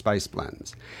or other spice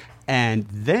blends. And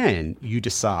then you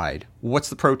decide what's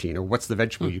the protein or what's the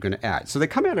vegetable you're going to add. So they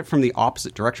come at it from the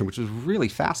opposite direction, which was really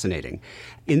fascinating.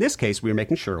 In this case, we were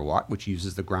making shirawat, which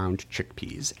uses the ground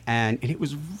chickpeas, and it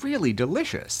was really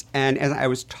delicious. And as I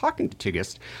was talking to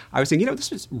Tigist, I was saying,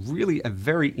 this is really a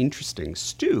very interesting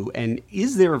stew, and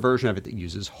is there a version of it that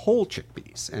uses whole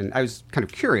chickpeas? And I was kind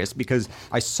of curious because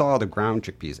I saw the ground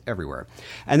chickpeas everywhere.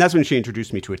 And that's when she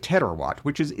introduced me to a terawat,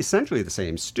 which is essentially the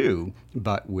same stew,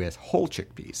 but with whole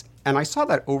chickpeas. And I saw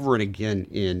that over and again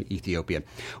in Ethiopia,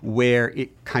 where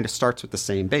it kind of starts with the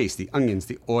same base, the onions,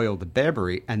 the oil, the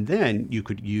berbere, and then you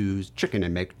could use chicken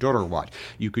and make dororwat.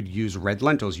 You could use red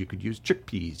lentils, you could use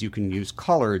chickpeas, you can use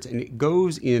collards, and it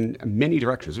goes in many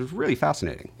directions. It was really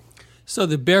fascinating. So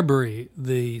the berbere,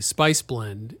 the spice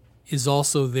blend, is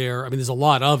also there. I mean, there's a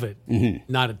lot of it,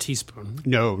 not a teaspoon.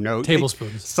 No.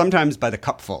 Tablespoons. Sometimes by the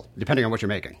cupful, depending on what you're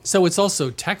making. So it's also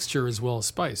texture as well as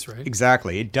spice, right?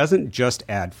 Exactly. It doesn't just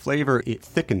add flavor, it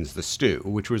thickens the stew,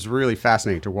 which was really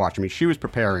fascinating to watch. I mean, she was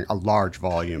preparing a large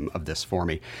volume of this for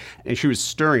me, and she was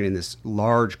stirring in this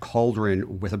large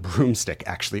cauldron with a broomstick,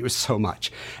 actually. It was so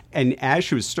much. And as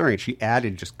she was stirring, she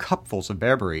added just cupfuls of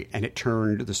berbere, and it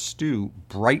turned the stew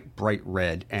bright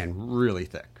red and really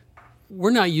thick.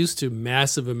 We're not used to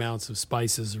massive amounts of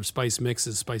spices or spice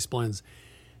mixes, spice blends.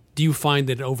 Do you find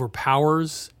that it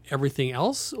overpowers everything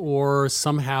else, or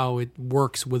somehow it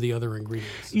works with the other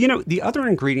ingredients? The other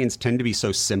ingredients tend to be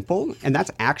so simple, and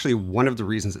that's actually one of the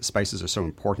reasons that spices are so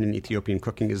important in Ethiopian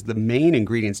cooking is the main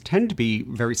ingredients tend to be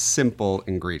very simple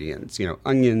ingredients,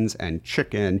 onions and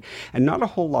chicken, and not a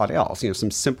whole lot else,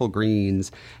 some simple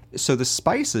greens. So the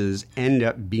spices end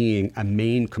up being a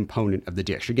main component of the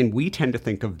dish. Again, we tend to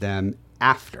think of them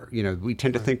after. We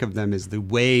tend to think of them as the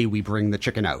way we bring the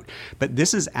chicken out. But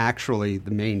this is actually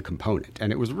the main component.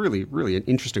 And it was really, really an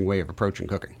interesting way of approaching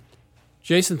cooking.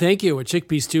 Jason, thank you. A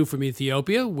chickpea stew from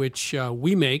Ethiopia, which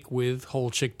we make with whole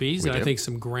chickpeas, and I think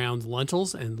some ground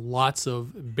lentils and lots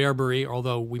of berbere,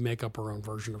 although we make up our own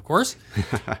version, of course.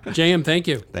 JM, thank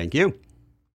you. Thank you.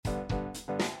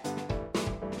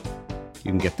 You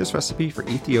can get this recipe for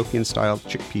Ethiopian-style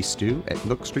chickpea stew at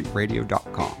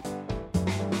milkstreetradio.com.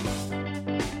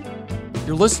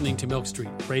 You're listening to Milk Street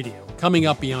Radio. Coming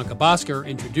up, Bianca Bosker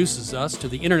introduces us to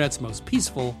the internet's most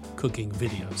peaceful cooking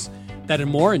videos. That and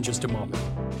more in just a moment.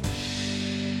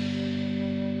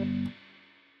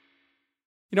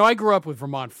 I grew up with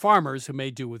Vermont farmers who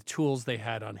made do with tools they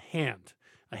had on hand.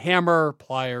 A hammer,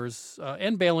 pliers,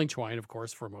 and baling twine, of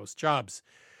course, for most jobs.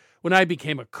 When I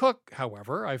became a cook,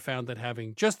 however, I found that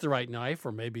having just the right knife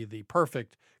or maybe the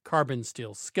perfect carbon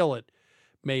steel skillet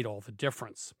made all the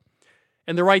difference.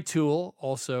 And the right tool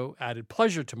also added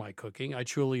pleasure to my cooking. I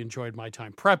truly enjoyed my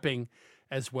time prepping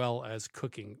as well as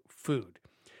cooking food.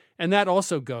 And that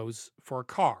also goes for a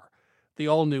car. The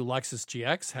all-new Lexus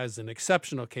GX has an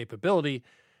exceptional capability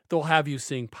that will have you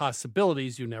seeing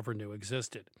possibilities you never knew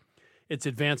existed. Its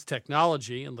advanced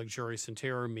technology and luxurious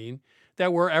interior mean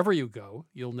that wherever you go,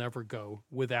 you'll never go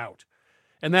without.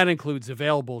 And that includes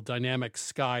available dynamic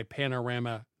sky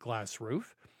panorama glass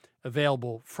roof,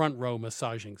 available front row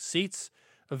massaging seats,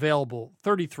 available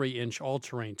 33-inch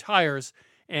all-terrain tires,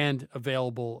 and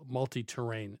available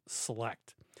multi-terrain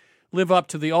select. Live up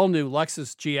to the all-new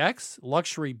Lexus GX,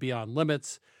 luxury beyond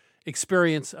limits.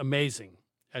 Experience amazing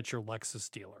at your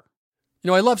Lexus dealer.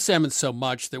 I love salmon so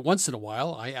much that once in a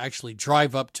while I actually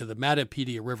drive up to the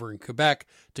Matapedia River in Quebec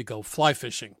to go fly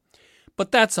fishing.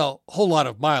 But that's a whole lot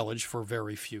of mileage for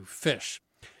very few fish.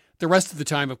 The rest of the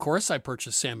time, of course, I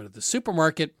purchase salmon at the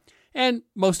supermarket, and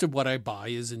most of what I buy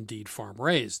is indeed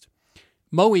farm-raised.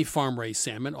 Mowi farm-raised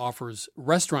salmon offers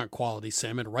restaurant-quality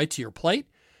salmon right to your plate,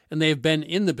 and they have been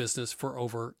in the business for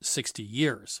over 60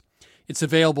 years. It's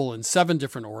available in 7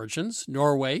 different origins: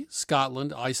 Norway,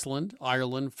 Scotland, Iceland,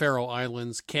 Ireland, Faroe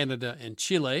Islands, Canada, and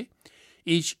Chile.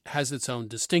 Each has its own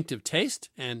distinctive taste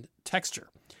and texture.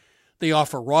 They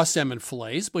offer raw salmon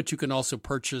fillets, but you can also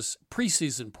purchase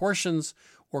pre-seasoned portions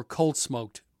or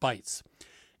cold-smoked bites.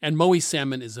 And Mowi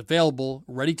salmon is available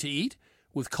ready to eat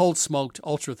with cold-smoked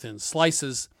ultra-thin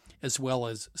slices as well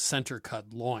as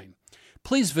center-cut loin.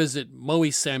 Please visit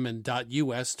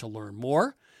mowisalmon.us to learn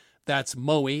more. That's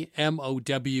Mowi,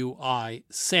 M-O-W-I,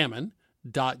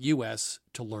 salmon.us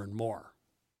to learn more.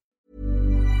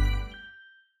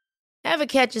 Ever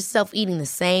catch yourself eating the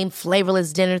same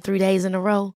flavorless dinner 3 days in a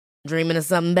row? Dreaming of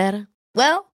something better?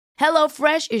 Well,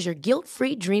 HelloFresh is your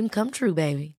guilt-free dream come true,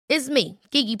 baby. It's me,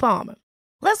 Keke Palmer.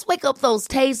 Let's wake up those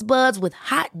taste buds with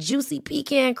hot, juicy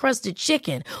pecan-crusted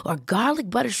chicken or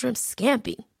garlic butter shrimp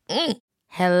scampi.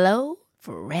 Hello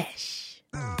Fresh.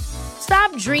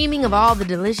 Stop dreaming of all the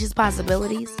delicious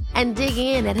possibilities and dig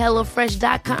in at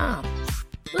HelloFresh.com.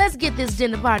 Let's get this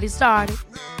dinner party started.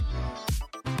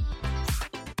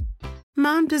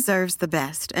 Mom deserves the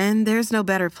best, and there's no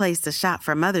better place to shop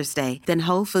for Mother's Day than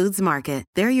Whole Foods Market.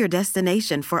 They're your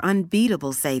destination for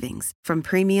unbeatable savings, from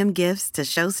premium gifts to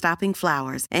show-stopping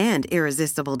flowers and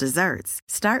irresistible desserts.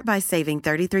 Start by saving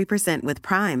 33% with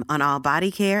Prime on all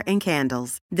body care and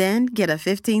candles. Then get a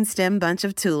 15-stem bunch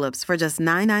of tulips for just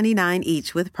 $9.99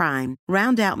 each with Prime.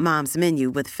 Round out Mom's menu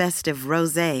with festive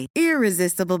rosé,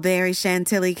 irresistible berry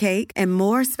chantilly cake, and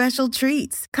more special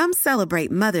treats. Come celebrate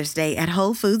Mother's Day at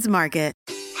Whole Foods Market.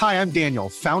 Hi, I'm Daniel,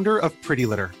 founder of Pretty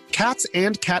Litter. Cats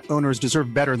and cat owners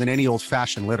deserve better than any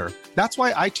old-fashioned litter. That's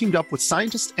why I teamed up with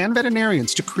scientists and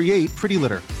veterinarians to create Pretty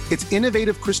Litter. Its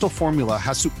innovative crystal formula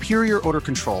has superior odor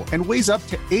control and weighs up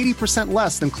to 80%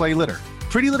 less than clay litter.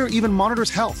 Pretty Litter even monitors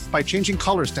health by changing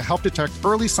colors to help detect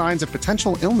early signs of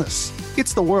potential illness.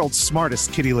 It's the world's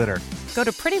smartest kitty litter. Go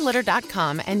to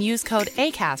prettylitter.com and use code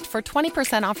ACAST for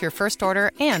 20% off your first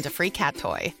order and a free cat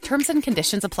toy. Terms and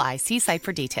conditions apply. See site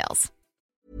for details.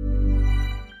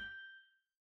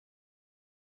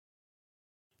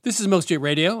 This is Milk Street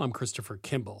Radio. I'm Christopher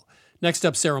Kimball. Next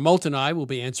up, Sarah Moult and I will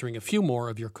be answering a few more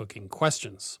of your cooking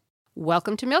questions.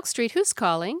 Welcome to Milk Street. Who's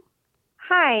calling?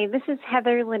 Hi, this is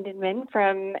Heather Lindenman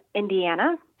from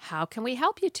Indiana. How can we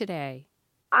help you today?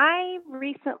 I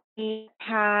recently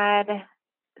had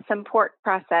some pork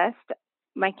processed.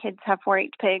 My kids have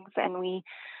 4-H pigs, and we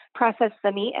process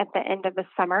the meat at the end of the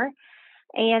summer.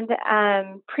 And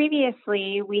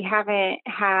previously, we haven't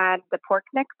had the pork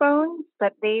neck bones,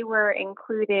 but they were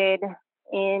included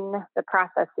in the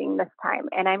processing this time,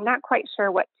 and I'm not quite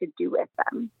sure what to do with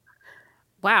them.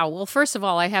 Wow. Well, first of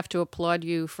all, I have to applaud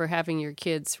you for having your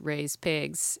kids raise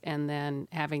pigs and then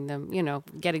having them,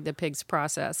 getting the pigs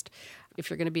processed. If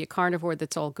you're going to be a carnivore,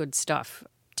 that's all good stuff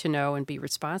to know and be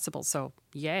responsible. So,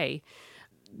 yay.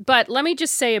 But let me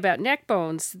just say about neck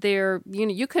bones, they're,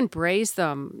 you can braise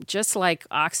them just like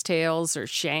oxtails or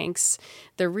shanks.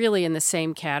 They're really in the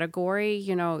same category.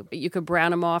 You could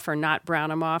brown them off or not brown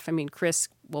them off. I mean, Chris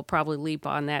will probably leap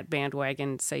on that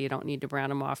bandwagon, say you don't need to brown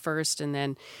them off first, and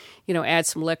then, add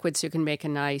some liquid so you can make a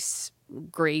nice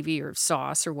gravy or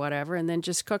sauce or whatever, and then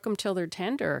just cook them till they're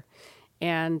tender,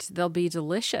 and they'll be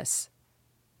delicious.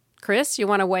 Chris, you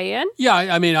want to weigh in? Yeah,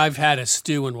 I mean, I've had a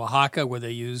stew in Oaxaca where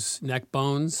they use neck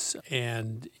bones,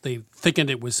 and they thickened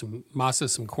it with some masa,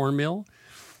 some cornmeal,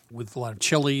 with a lot of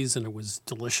chilies, and it was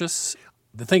delicious.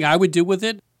 The thing I would do with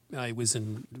it, I was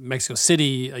in Mexico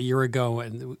City a year ago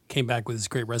and came back with this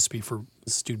great recipe for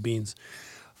stewed beans.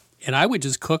 And I would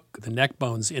just cook the neck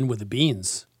bones in with the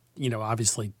beans.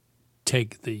 Obviously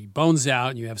take the bones out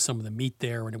and you have some of the meat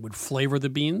there, and it would flavor the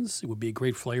beans. It would be a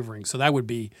great flavoring. So that would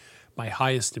be my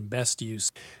highest and best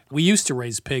use. We used to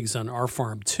raise pigs on our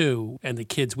farm too, and the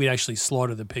kids, we'd actually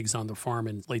slaughter the pigs on the farm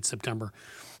in late September.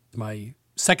 My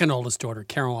second oldest daughter,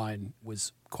 Caroline,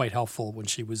 was quite helpful when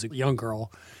she was a young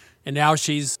girl, and now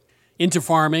she's into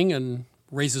farming and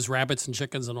raises rabbits and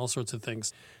chickens and all sorts of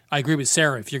things. I agree with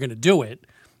Sarah. If you're going to do it,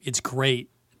 it's great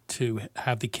to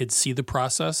have the kids see the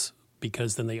process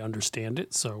because then they understand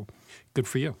it. So good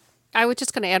for you. I was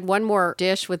just going to add one more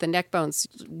dish with the neck bones,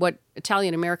 what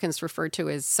Italian Americans refer to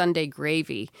as Sunday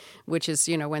gravy, which is,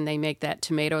 when they make that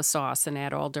tomato sauce and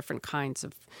add all different kinds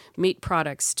of meat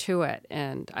products to it.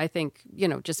 And I think,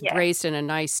 just braised in a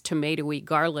nice tomatoey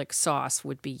garlic sauce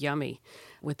would be yummy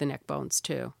with the neck bones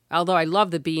too. Although I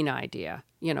love the bean idea,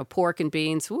 pork and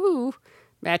beans, woo,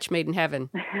 match made in heaven.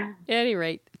 At any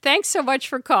rate, thanks so much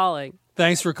for calling.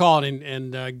 Thanks for calling,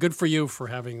 and good for you for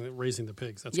raising the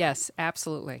pigs. That's yes, great.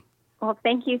 Absolutely. Well,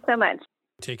 thank you so much.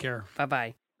 Take care.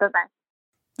 Bye-bye. Bye-bye.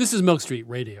 This is Milk Street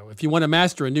Radio. If you want to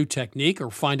master a new technique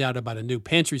or find out about a new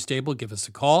pantry stable, give us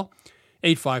a call,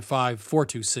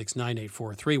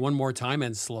 855-426-9843. One more time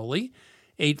and slowly,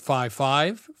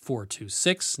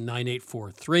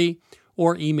 855-426-9843,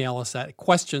 or email us at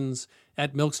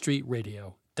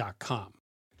questions@milkstreetradio.com.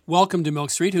 Welcome to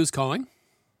Milk Street. Who's calling?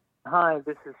 Hi,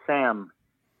 this is Sam.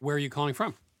 Where are you calling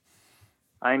from?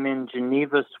 I'm in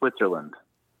Geneva, Switzerland.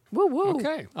 Woo woo.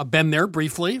 Okay. I've been there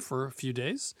briefly for a few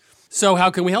days. So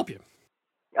how can we help you?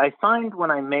 I find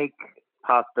when I make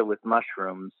pasta with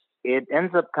mushrooms, it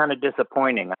ends up kind of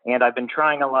disappointing. And I've been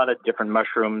trying a lot of different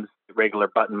mushrooms, regular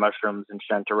button mushrooms and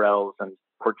chanterelles and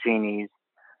porcinis,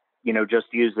 just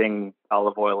using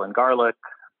olive oil and garlic,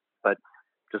 but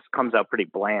just comes out pretty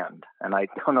bland. And I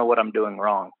don't know what I'm doing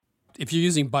wrong. If you're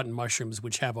using button mushrooms,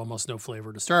 which have almost no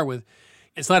flavor to start with,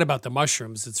 it's not about the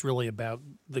mushrooms. It's really about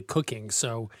the cooking.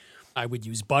 So I would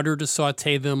use butter to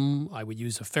saute them. I would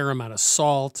use a fair amount of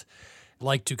salt,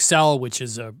 like Duxelles, which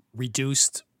is a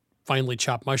reduced, finely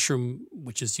chopped mushroom,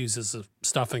 which is used as a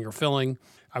stuffing or filling.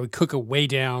 I would cook it way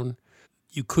down.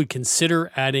 You could consider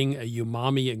adding a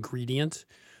umami ingredient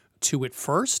to it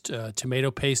first,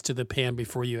 tomato paste to the pan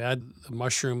before you add the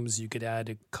mushrooms. You could add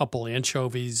a couple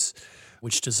anchovies,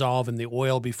 which dissolve in the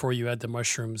oil before you add the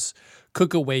mushrooms.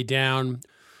 Cook it way down.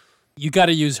 You got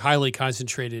to use highly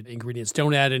concentrated ingredients.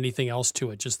 Don't add anything else to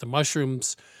it. Just the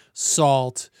mushrooms,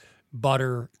 salt,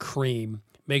 butter, cream.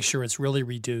 Make sure it's really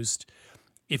reduced.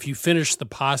 If you finish the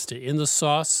pasta in the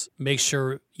sauce, make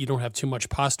sure you don't have too much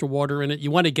pasta water in it.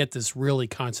 You want to get this really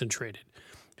concentrated.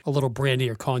 A little brandy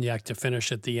or cognac to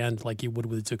finish at the end like you would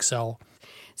with Duxelles.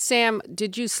 Sam,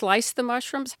 did you slice the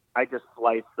mushrooms? I just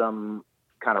slice them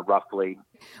kind of roughly.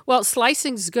 Well,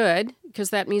 slicing's good because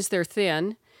that means they're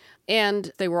thin.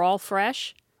 And they were all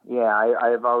fresh? Yeah,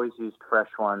 I've always used fresh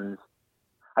ones.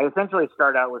 I essentially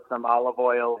start out with some olive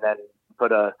oil, then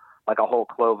put a whole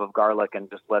clove of garlic and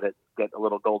just let it get a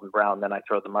little golden brown. Then I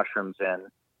throw the mushrooms in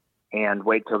and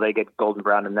wait till they get golden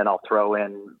brown, and then I'll throw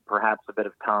in perhaps a bit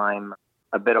of thyme,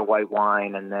 a bit of white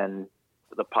wine, and then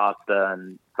the pasta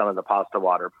and some of the pasta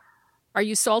water. Are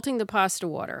you salting the pasta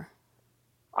water?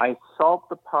 I salt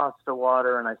the pasta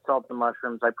water and I salt the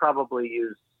mushrooms. I probably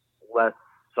use less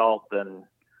salt than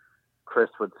Chris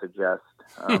would suggest.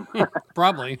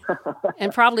 Probably.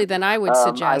 And probably than I would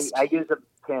suggest. I use a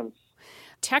pinch.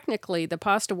 Technically, the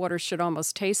pasta water should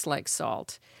almost taste like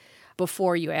salt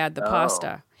before you add the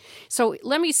pasta. So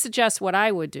let me suggest what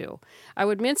I would do. I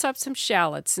would mince up some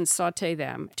shallots and saute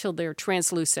them till they're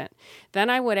translucent.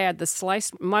 Then I would add the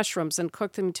sliced mushrooms and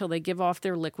cook them until they give off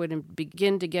their liquid and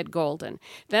begin to get golden.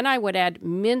 Then I would add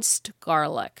minced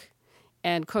garlic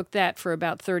and cook that for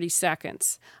about 30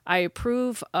 seconds. I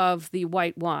approve of the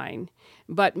white wine.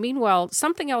 But meanwhile,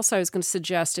 something else I was going to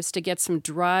suggest is to get some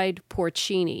dried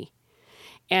porcini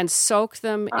and soak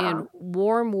them in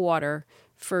warm water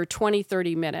for 20,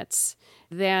 30 minutes.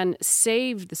 Then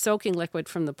save the soaking liquid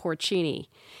from the porcini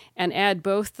and add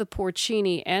both the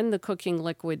porcini and the cooking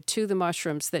liquid to the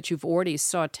mushrooms that you've already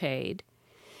sauteed.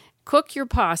 Cook your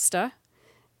pasta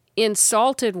in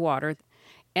salted water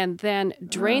and then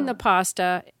drain the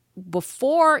pasta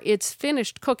before it's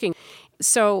finished cooking.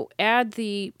 So add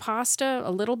the pasta,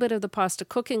 a little bit of the pasta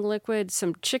cooking liquid,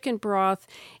 some chicken broth,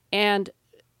 and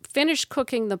finish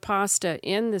cooking the pasta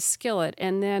in the skillet,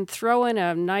 and then throw in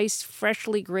a nice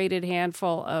freshly grated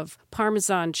handful of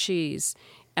Parmesan cheese,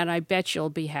 and I bet you'll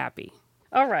be happy.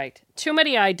 All right. Too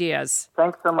many ideas.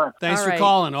 Thanks so much. Thanks for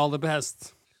calling. All the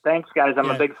best. Thanks, guys. I'm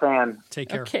a big fan. Take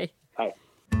care. Okay. Bye.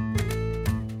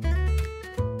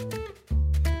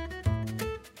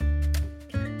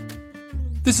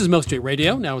 This is Milk Street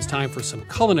Radio. Now it's time for some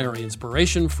culinary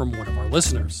inspiration from one of our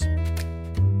listeners.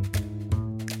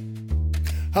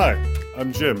 Hi,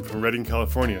 I'm Jim from Redding,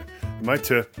 California, and my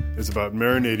tip is about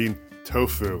marinating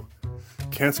tofu.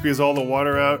 Can't squeeze all the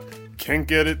water out, can't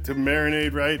get it to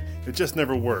marinate right, it just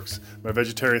never works. My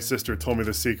vegetarian sister told me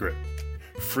the secret.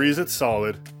 Freeze it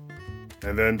solid,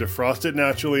 and then defrost it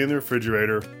naturally in the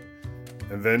refrigerator,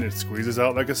 and then it squeezes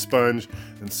out like a sponge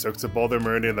and soaks up all the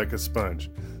marinade like a sponge.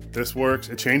 This works,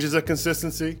 it changes the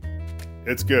consistency,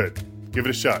 it's good. Give it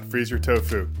a shot, freeze your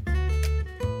tofu.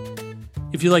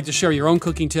 If you'd like to share your own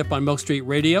cooking tip on Milk Street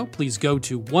Radio, please go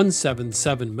to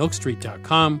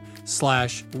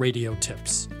 177milkstreet.com/radio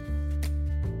tips.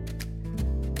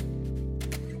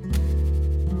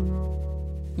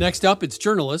 Next up, it's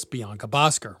journalist Bianca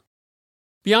Bosker.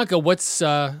 Bianca, what's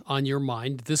on your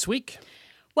mind this week?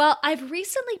 Well, I've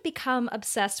recently become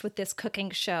obsessed with this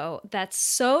cooking show that's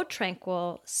so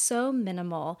tranquil, so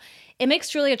minimal. It makes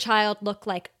Julia Child look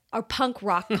like a punk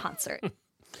rock concert.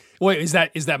 Wait, is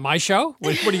that my show?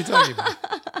 What are you talking about?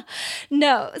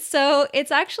 No. So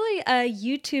it's actually a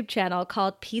YouTube channel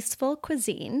called Peaceful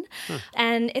Cuisine.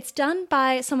 And it's done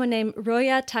by someone named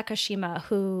Roya Takashima,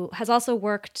 who has also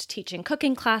worked teaching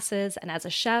cooking classes and as a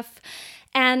chef.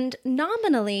 And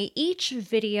nominally, each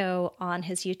video on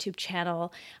his YouTube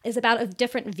channel is about a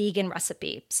different vegan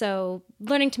recipe. So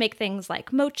learning to make things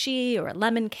like mochi or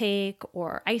lemon cake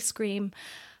or ice cream.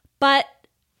 But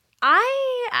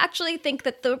I actually think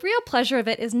that the real pleasure of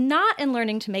it is not in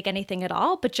learning to make anything at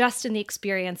all, but just in the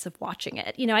experience of watching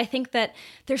it. You know, I think that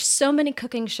there's so many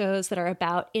cooking shows that are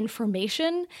about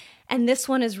information, and this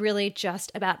one is really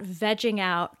just about vegging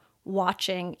out,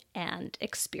 watching, and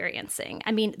experiencing.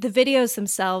 I mean, the videos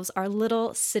themselves are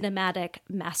little cinematic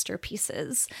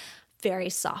masterpieces.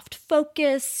 Very soft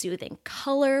focus, soothing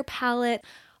color palette.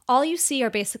 All you see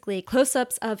are basically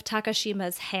close-ups of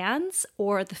Takashima's hands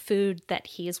or the food that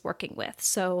he is working with.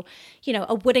 So, you know,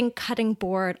 a wooden cutting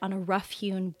board on a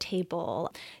rough-hewn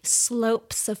table,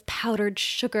 slopes of powdered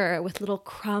sugar with little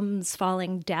crumbs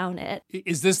falling down it.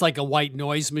 Is this like a white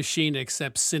noise machine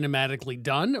except cinematically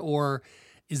done, or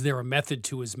is there a method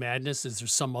to his madness? Is there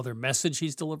some other message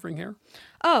he's delivering here?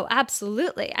 Oh,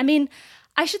 absolutely. I mean,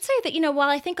 I should say that, you know, while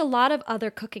I think a lot of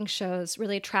other cooking shows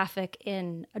really traffic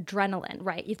in adrenaline,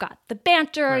 right? You've got the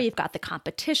banter, You've got the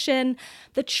competition.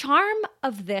 The charm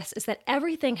of this is that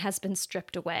everything has been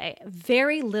stripped away.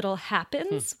 Very little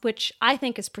happens, which I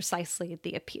think is precisely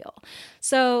the appeal.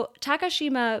 So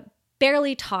Takashima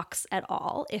barely talks at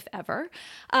all, if ever.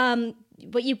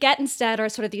 What you get instead are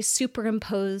sort of these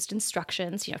superimposed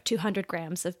instructions, you know, 200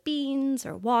 grams of beans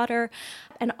or water,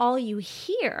 and all you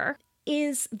hear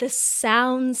is the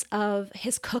sounds of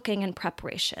his cooking and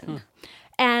preparation.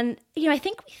 And, you know, I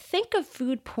think we think of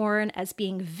food porn as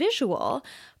being visual,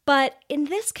 but in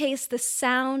this case, the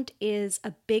sound is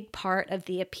a big part of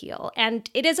the appeal. And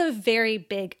it is a very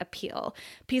big appeal.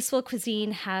 Peaceful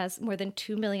Cuisine has more than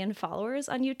 2 million followers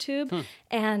on YouTube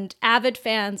and avid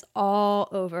fans all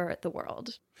over the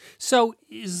world. So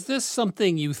is this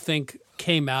something you think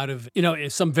came out of, you know,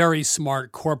 some very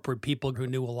smart corporate people who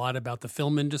knew a lot about the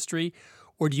film industry?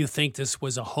 Or do you think this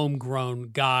was a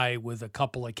homegrown guy with a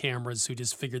couple of cameras who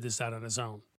just figured this out on his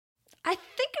own? I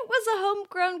think it was a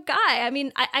homegrown guy. I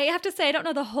mean, I have to say, I don't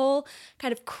know the whole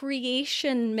kind of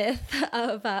creation myth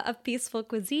of Peaceful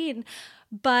Cuisine,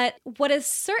 but what is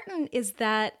certain is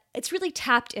that it's really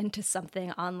tapped into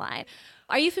something online.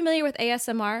 Are you familiar with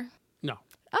ASMR? No.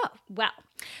 Oh, well.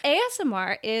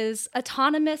 ASMR is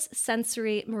autonomous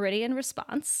sensory meridian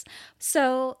response.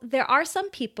 So there are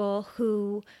some people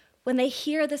who, when they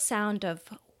hear the sound of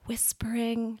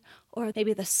whispering or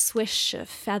maybe the swish of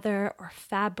feather or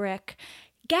fabric,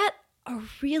 get a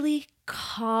really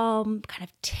calm, kind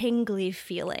of tingly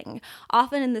feeling.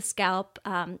 Often in the scalp,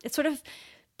 it sort of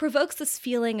provokes this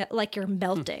feeling like you're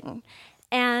melting.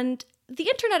 And the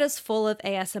internet is full of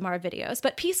ASMR videos,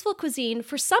 but Peaceful Cuisine,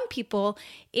 for some people,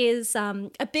 is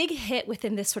a big hit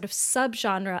within this sort of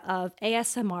subgenre of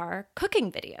ASMR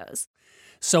cooking videos.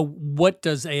 So what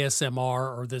does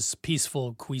ASMR or this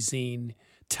Peaceful Cuisine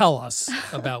tell us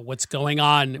about what's going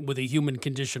on with the human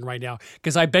condition right now?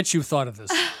 Because I bet you thought of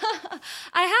this.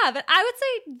 I have. I would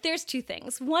say there's two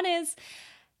things. One is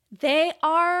they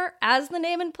are, as the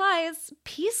name implies,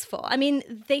 peaceful. I mean,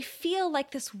 they feel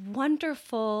like this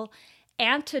wonderful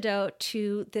antidote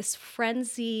to this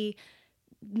frenzy,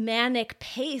 manic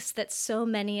pace that so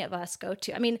many of us go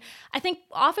to. I mean, I think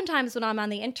oftentimes when I'm on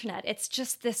the internet, it's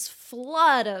just this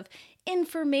flood of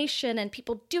information and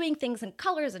people doing things in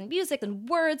colors and music and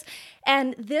words.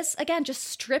 And this, again, just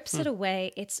strips it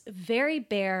away. It's very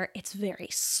bare. It's very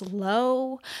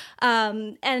slow.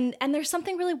 And there's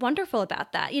something really wonderful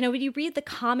about that. You know, when you read the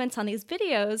comments on these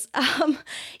videos,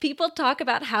 people talk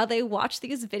about how they watch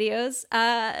these videos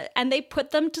and they put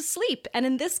them to sleep. And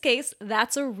in this case,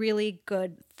 that's a really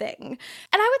good thing.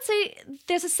 And I would say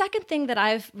there's a second thing that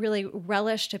I've really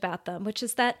relished about them, which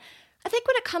is that I think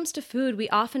when it comes to food, we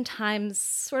oftentimes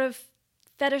sort of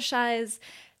fetishize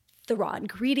the raw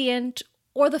ingredient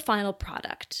or the final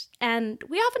product. And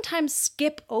we oftentimes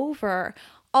skip over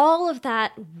all of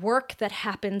that work that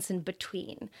happens in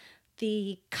between.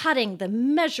 the cutting, the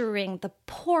measuring, the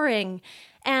pouring.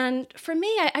 And for me,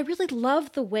 I really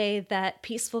love the way that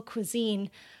Peaceful Cuisine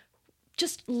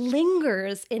just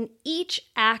lingers in each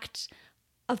act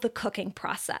of the cooking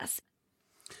process.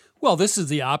 Well, this is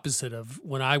the opposite of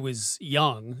when I was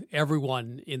young.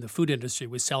 Everyone in the food industry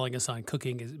was selling us on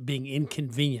cooking as being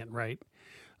inconvenient, right?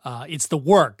 It's the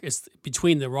work. It's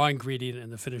between the raw ingredient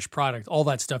and the finished product, all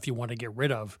that stuff you want to get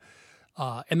rid of.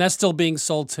 And that's still being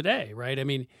sold today, right? I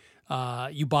mean,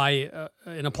 you buy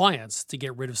an appliance to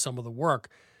get rid of some of the work.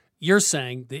 You're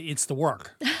saying that it's the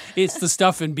work. It's the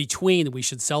stuff in between that we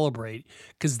should celebrate,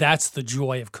 because that's the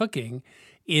joy of cooking,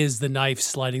 is the knife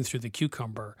sliding through the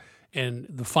cucumber and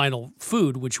the final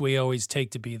food, which we always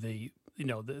take to be the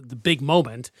big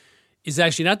moment, is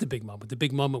actually not the big moment. The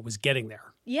big moment was getting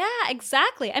there. Yeah,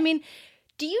 exactly. I mean,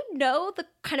 do you know the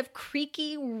kind of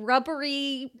creaky,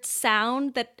 rubbery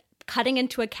sound that cutting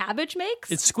into a cabbage makes?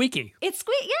 It's squeaky. It's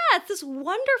squeaky. Yeah, it's this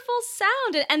wonderful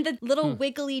sound. And the little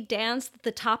wiggly dance that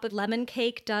the top of lemon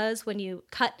cake does when you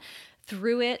cut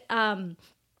through it. I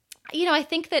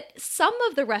think that some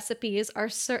of the recipes are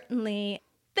certainly...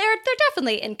 They're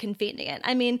definitely inconvenient.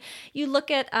 I mean, you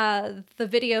look at the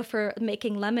video for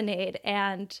making lemonade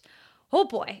and, oh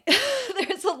boy,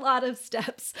 there's a lot of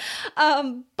steps.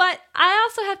 But I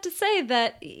also have to say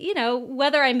that,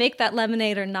 whether I make that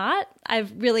lemonade or not,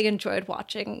 I've really enjoyed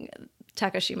watching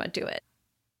Takashima do it.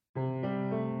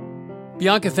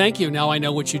 Bianca, thank you. Now I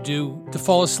know what you do to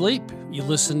fall asleep. You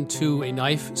listen to a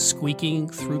knife squeaking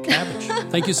through cabbage.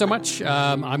 Thank you so much.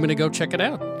 I'm going to go check it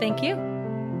out. Thank you.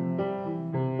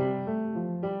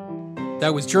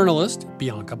 That was journalist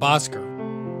Bianca Bosker.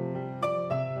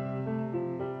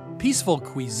 Peaceful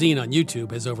Cuisine on YouTube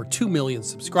has over 2 million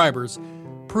subscribers,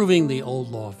 proving the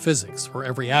old law of physics. For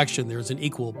every action, there's an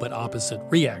equal but opposite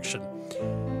reaction.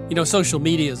 Social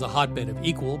media is a hotbed of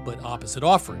equal but opposite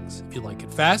offerings. If you like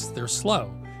it fast, there's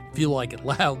slow. If you like it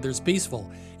loud, there's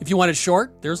peaceful. If you want it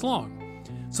short, there's long.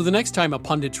 So the next time a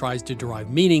pundit tries to derive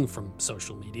meaning from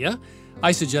social media,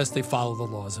 I suggest they follow the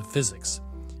laws of physics.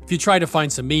 If you try to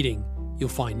find some meaning, you'll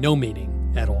find no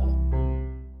meaning at all.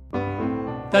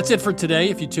 That's it for today.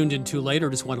 If you tuned in too late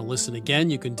or just want to listen again,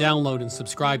 you can download and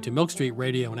subscribe to Milk Street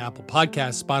Radio on Apple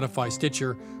Podcasts, Spotify,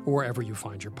 Stitcher, or wherever you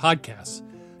find your podcasts.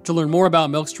 To learn more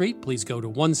about Milk Street, please go to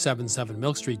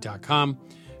 177milkstreet.com.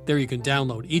 There you can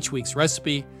download each week's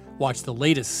recipe, watch the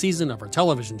latest season of our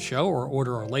television show, or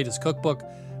order our latest cookbook,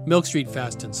 Milk Street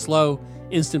Fast and Slow,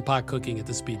 Instant Pot Cooking at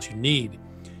the Speed You Need.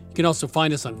 You can also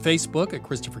find us on Facebook at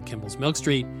Christopher Kimball's Milk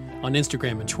Street, on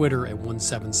Instagram and Twitter at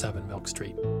 177 Milk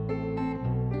Street.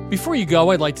 Before you go,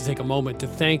 I'd like to take a moment to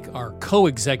thank our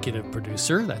co-executive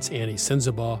producer, that's Annie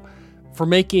Sinzabaugh, for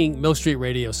making Milk Street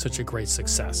Radio such a great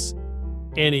success.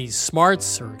 Annie's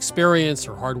smarts, her experience,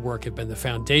 her hard work have been the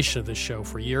foundation of this show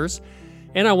for years,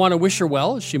 and I want to wish her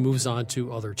well as she moves on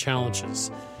to other challenges.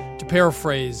 To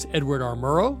paraphrase Edward R.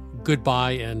 Murrow,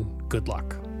 goodbye and good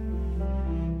luck.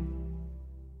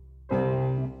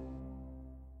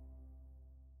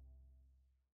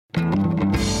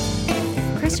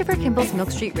 Christopher Kimball's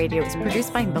Milk Street Radio is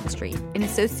produced by Milk Street in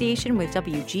association with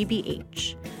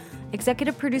WGBH.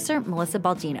 Executive producer, Melissa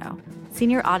Baldino.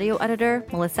 Senior audio editor,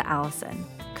 Melissa Allison.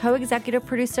 Co-executive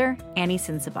producer, Annie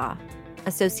Sinsabaugh.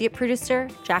 Associate producer,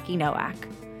 Jackie Nowak.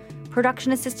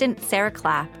 Production assistant, Sarah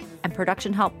Clapp. And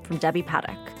production help from Debbie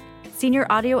Paddock. Senior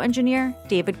audio engineer,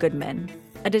 David Goodman.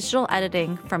 Additional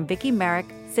editing from Vicki Merrick,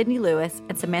 Sydney Lewis,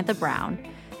 and Samantha Brown.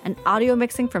 And audio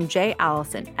mixing from Jay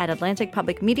Allison at Atlantic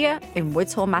Public Media in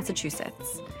Woods Hole,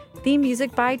 Massachusetts. Theme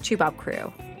music by Chubop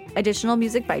Crew. Additional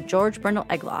music by George Brindle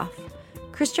Egloff.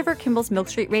 Christopher Kimball's Milk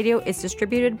Street Radio is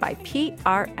distributed by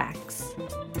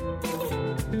PRX.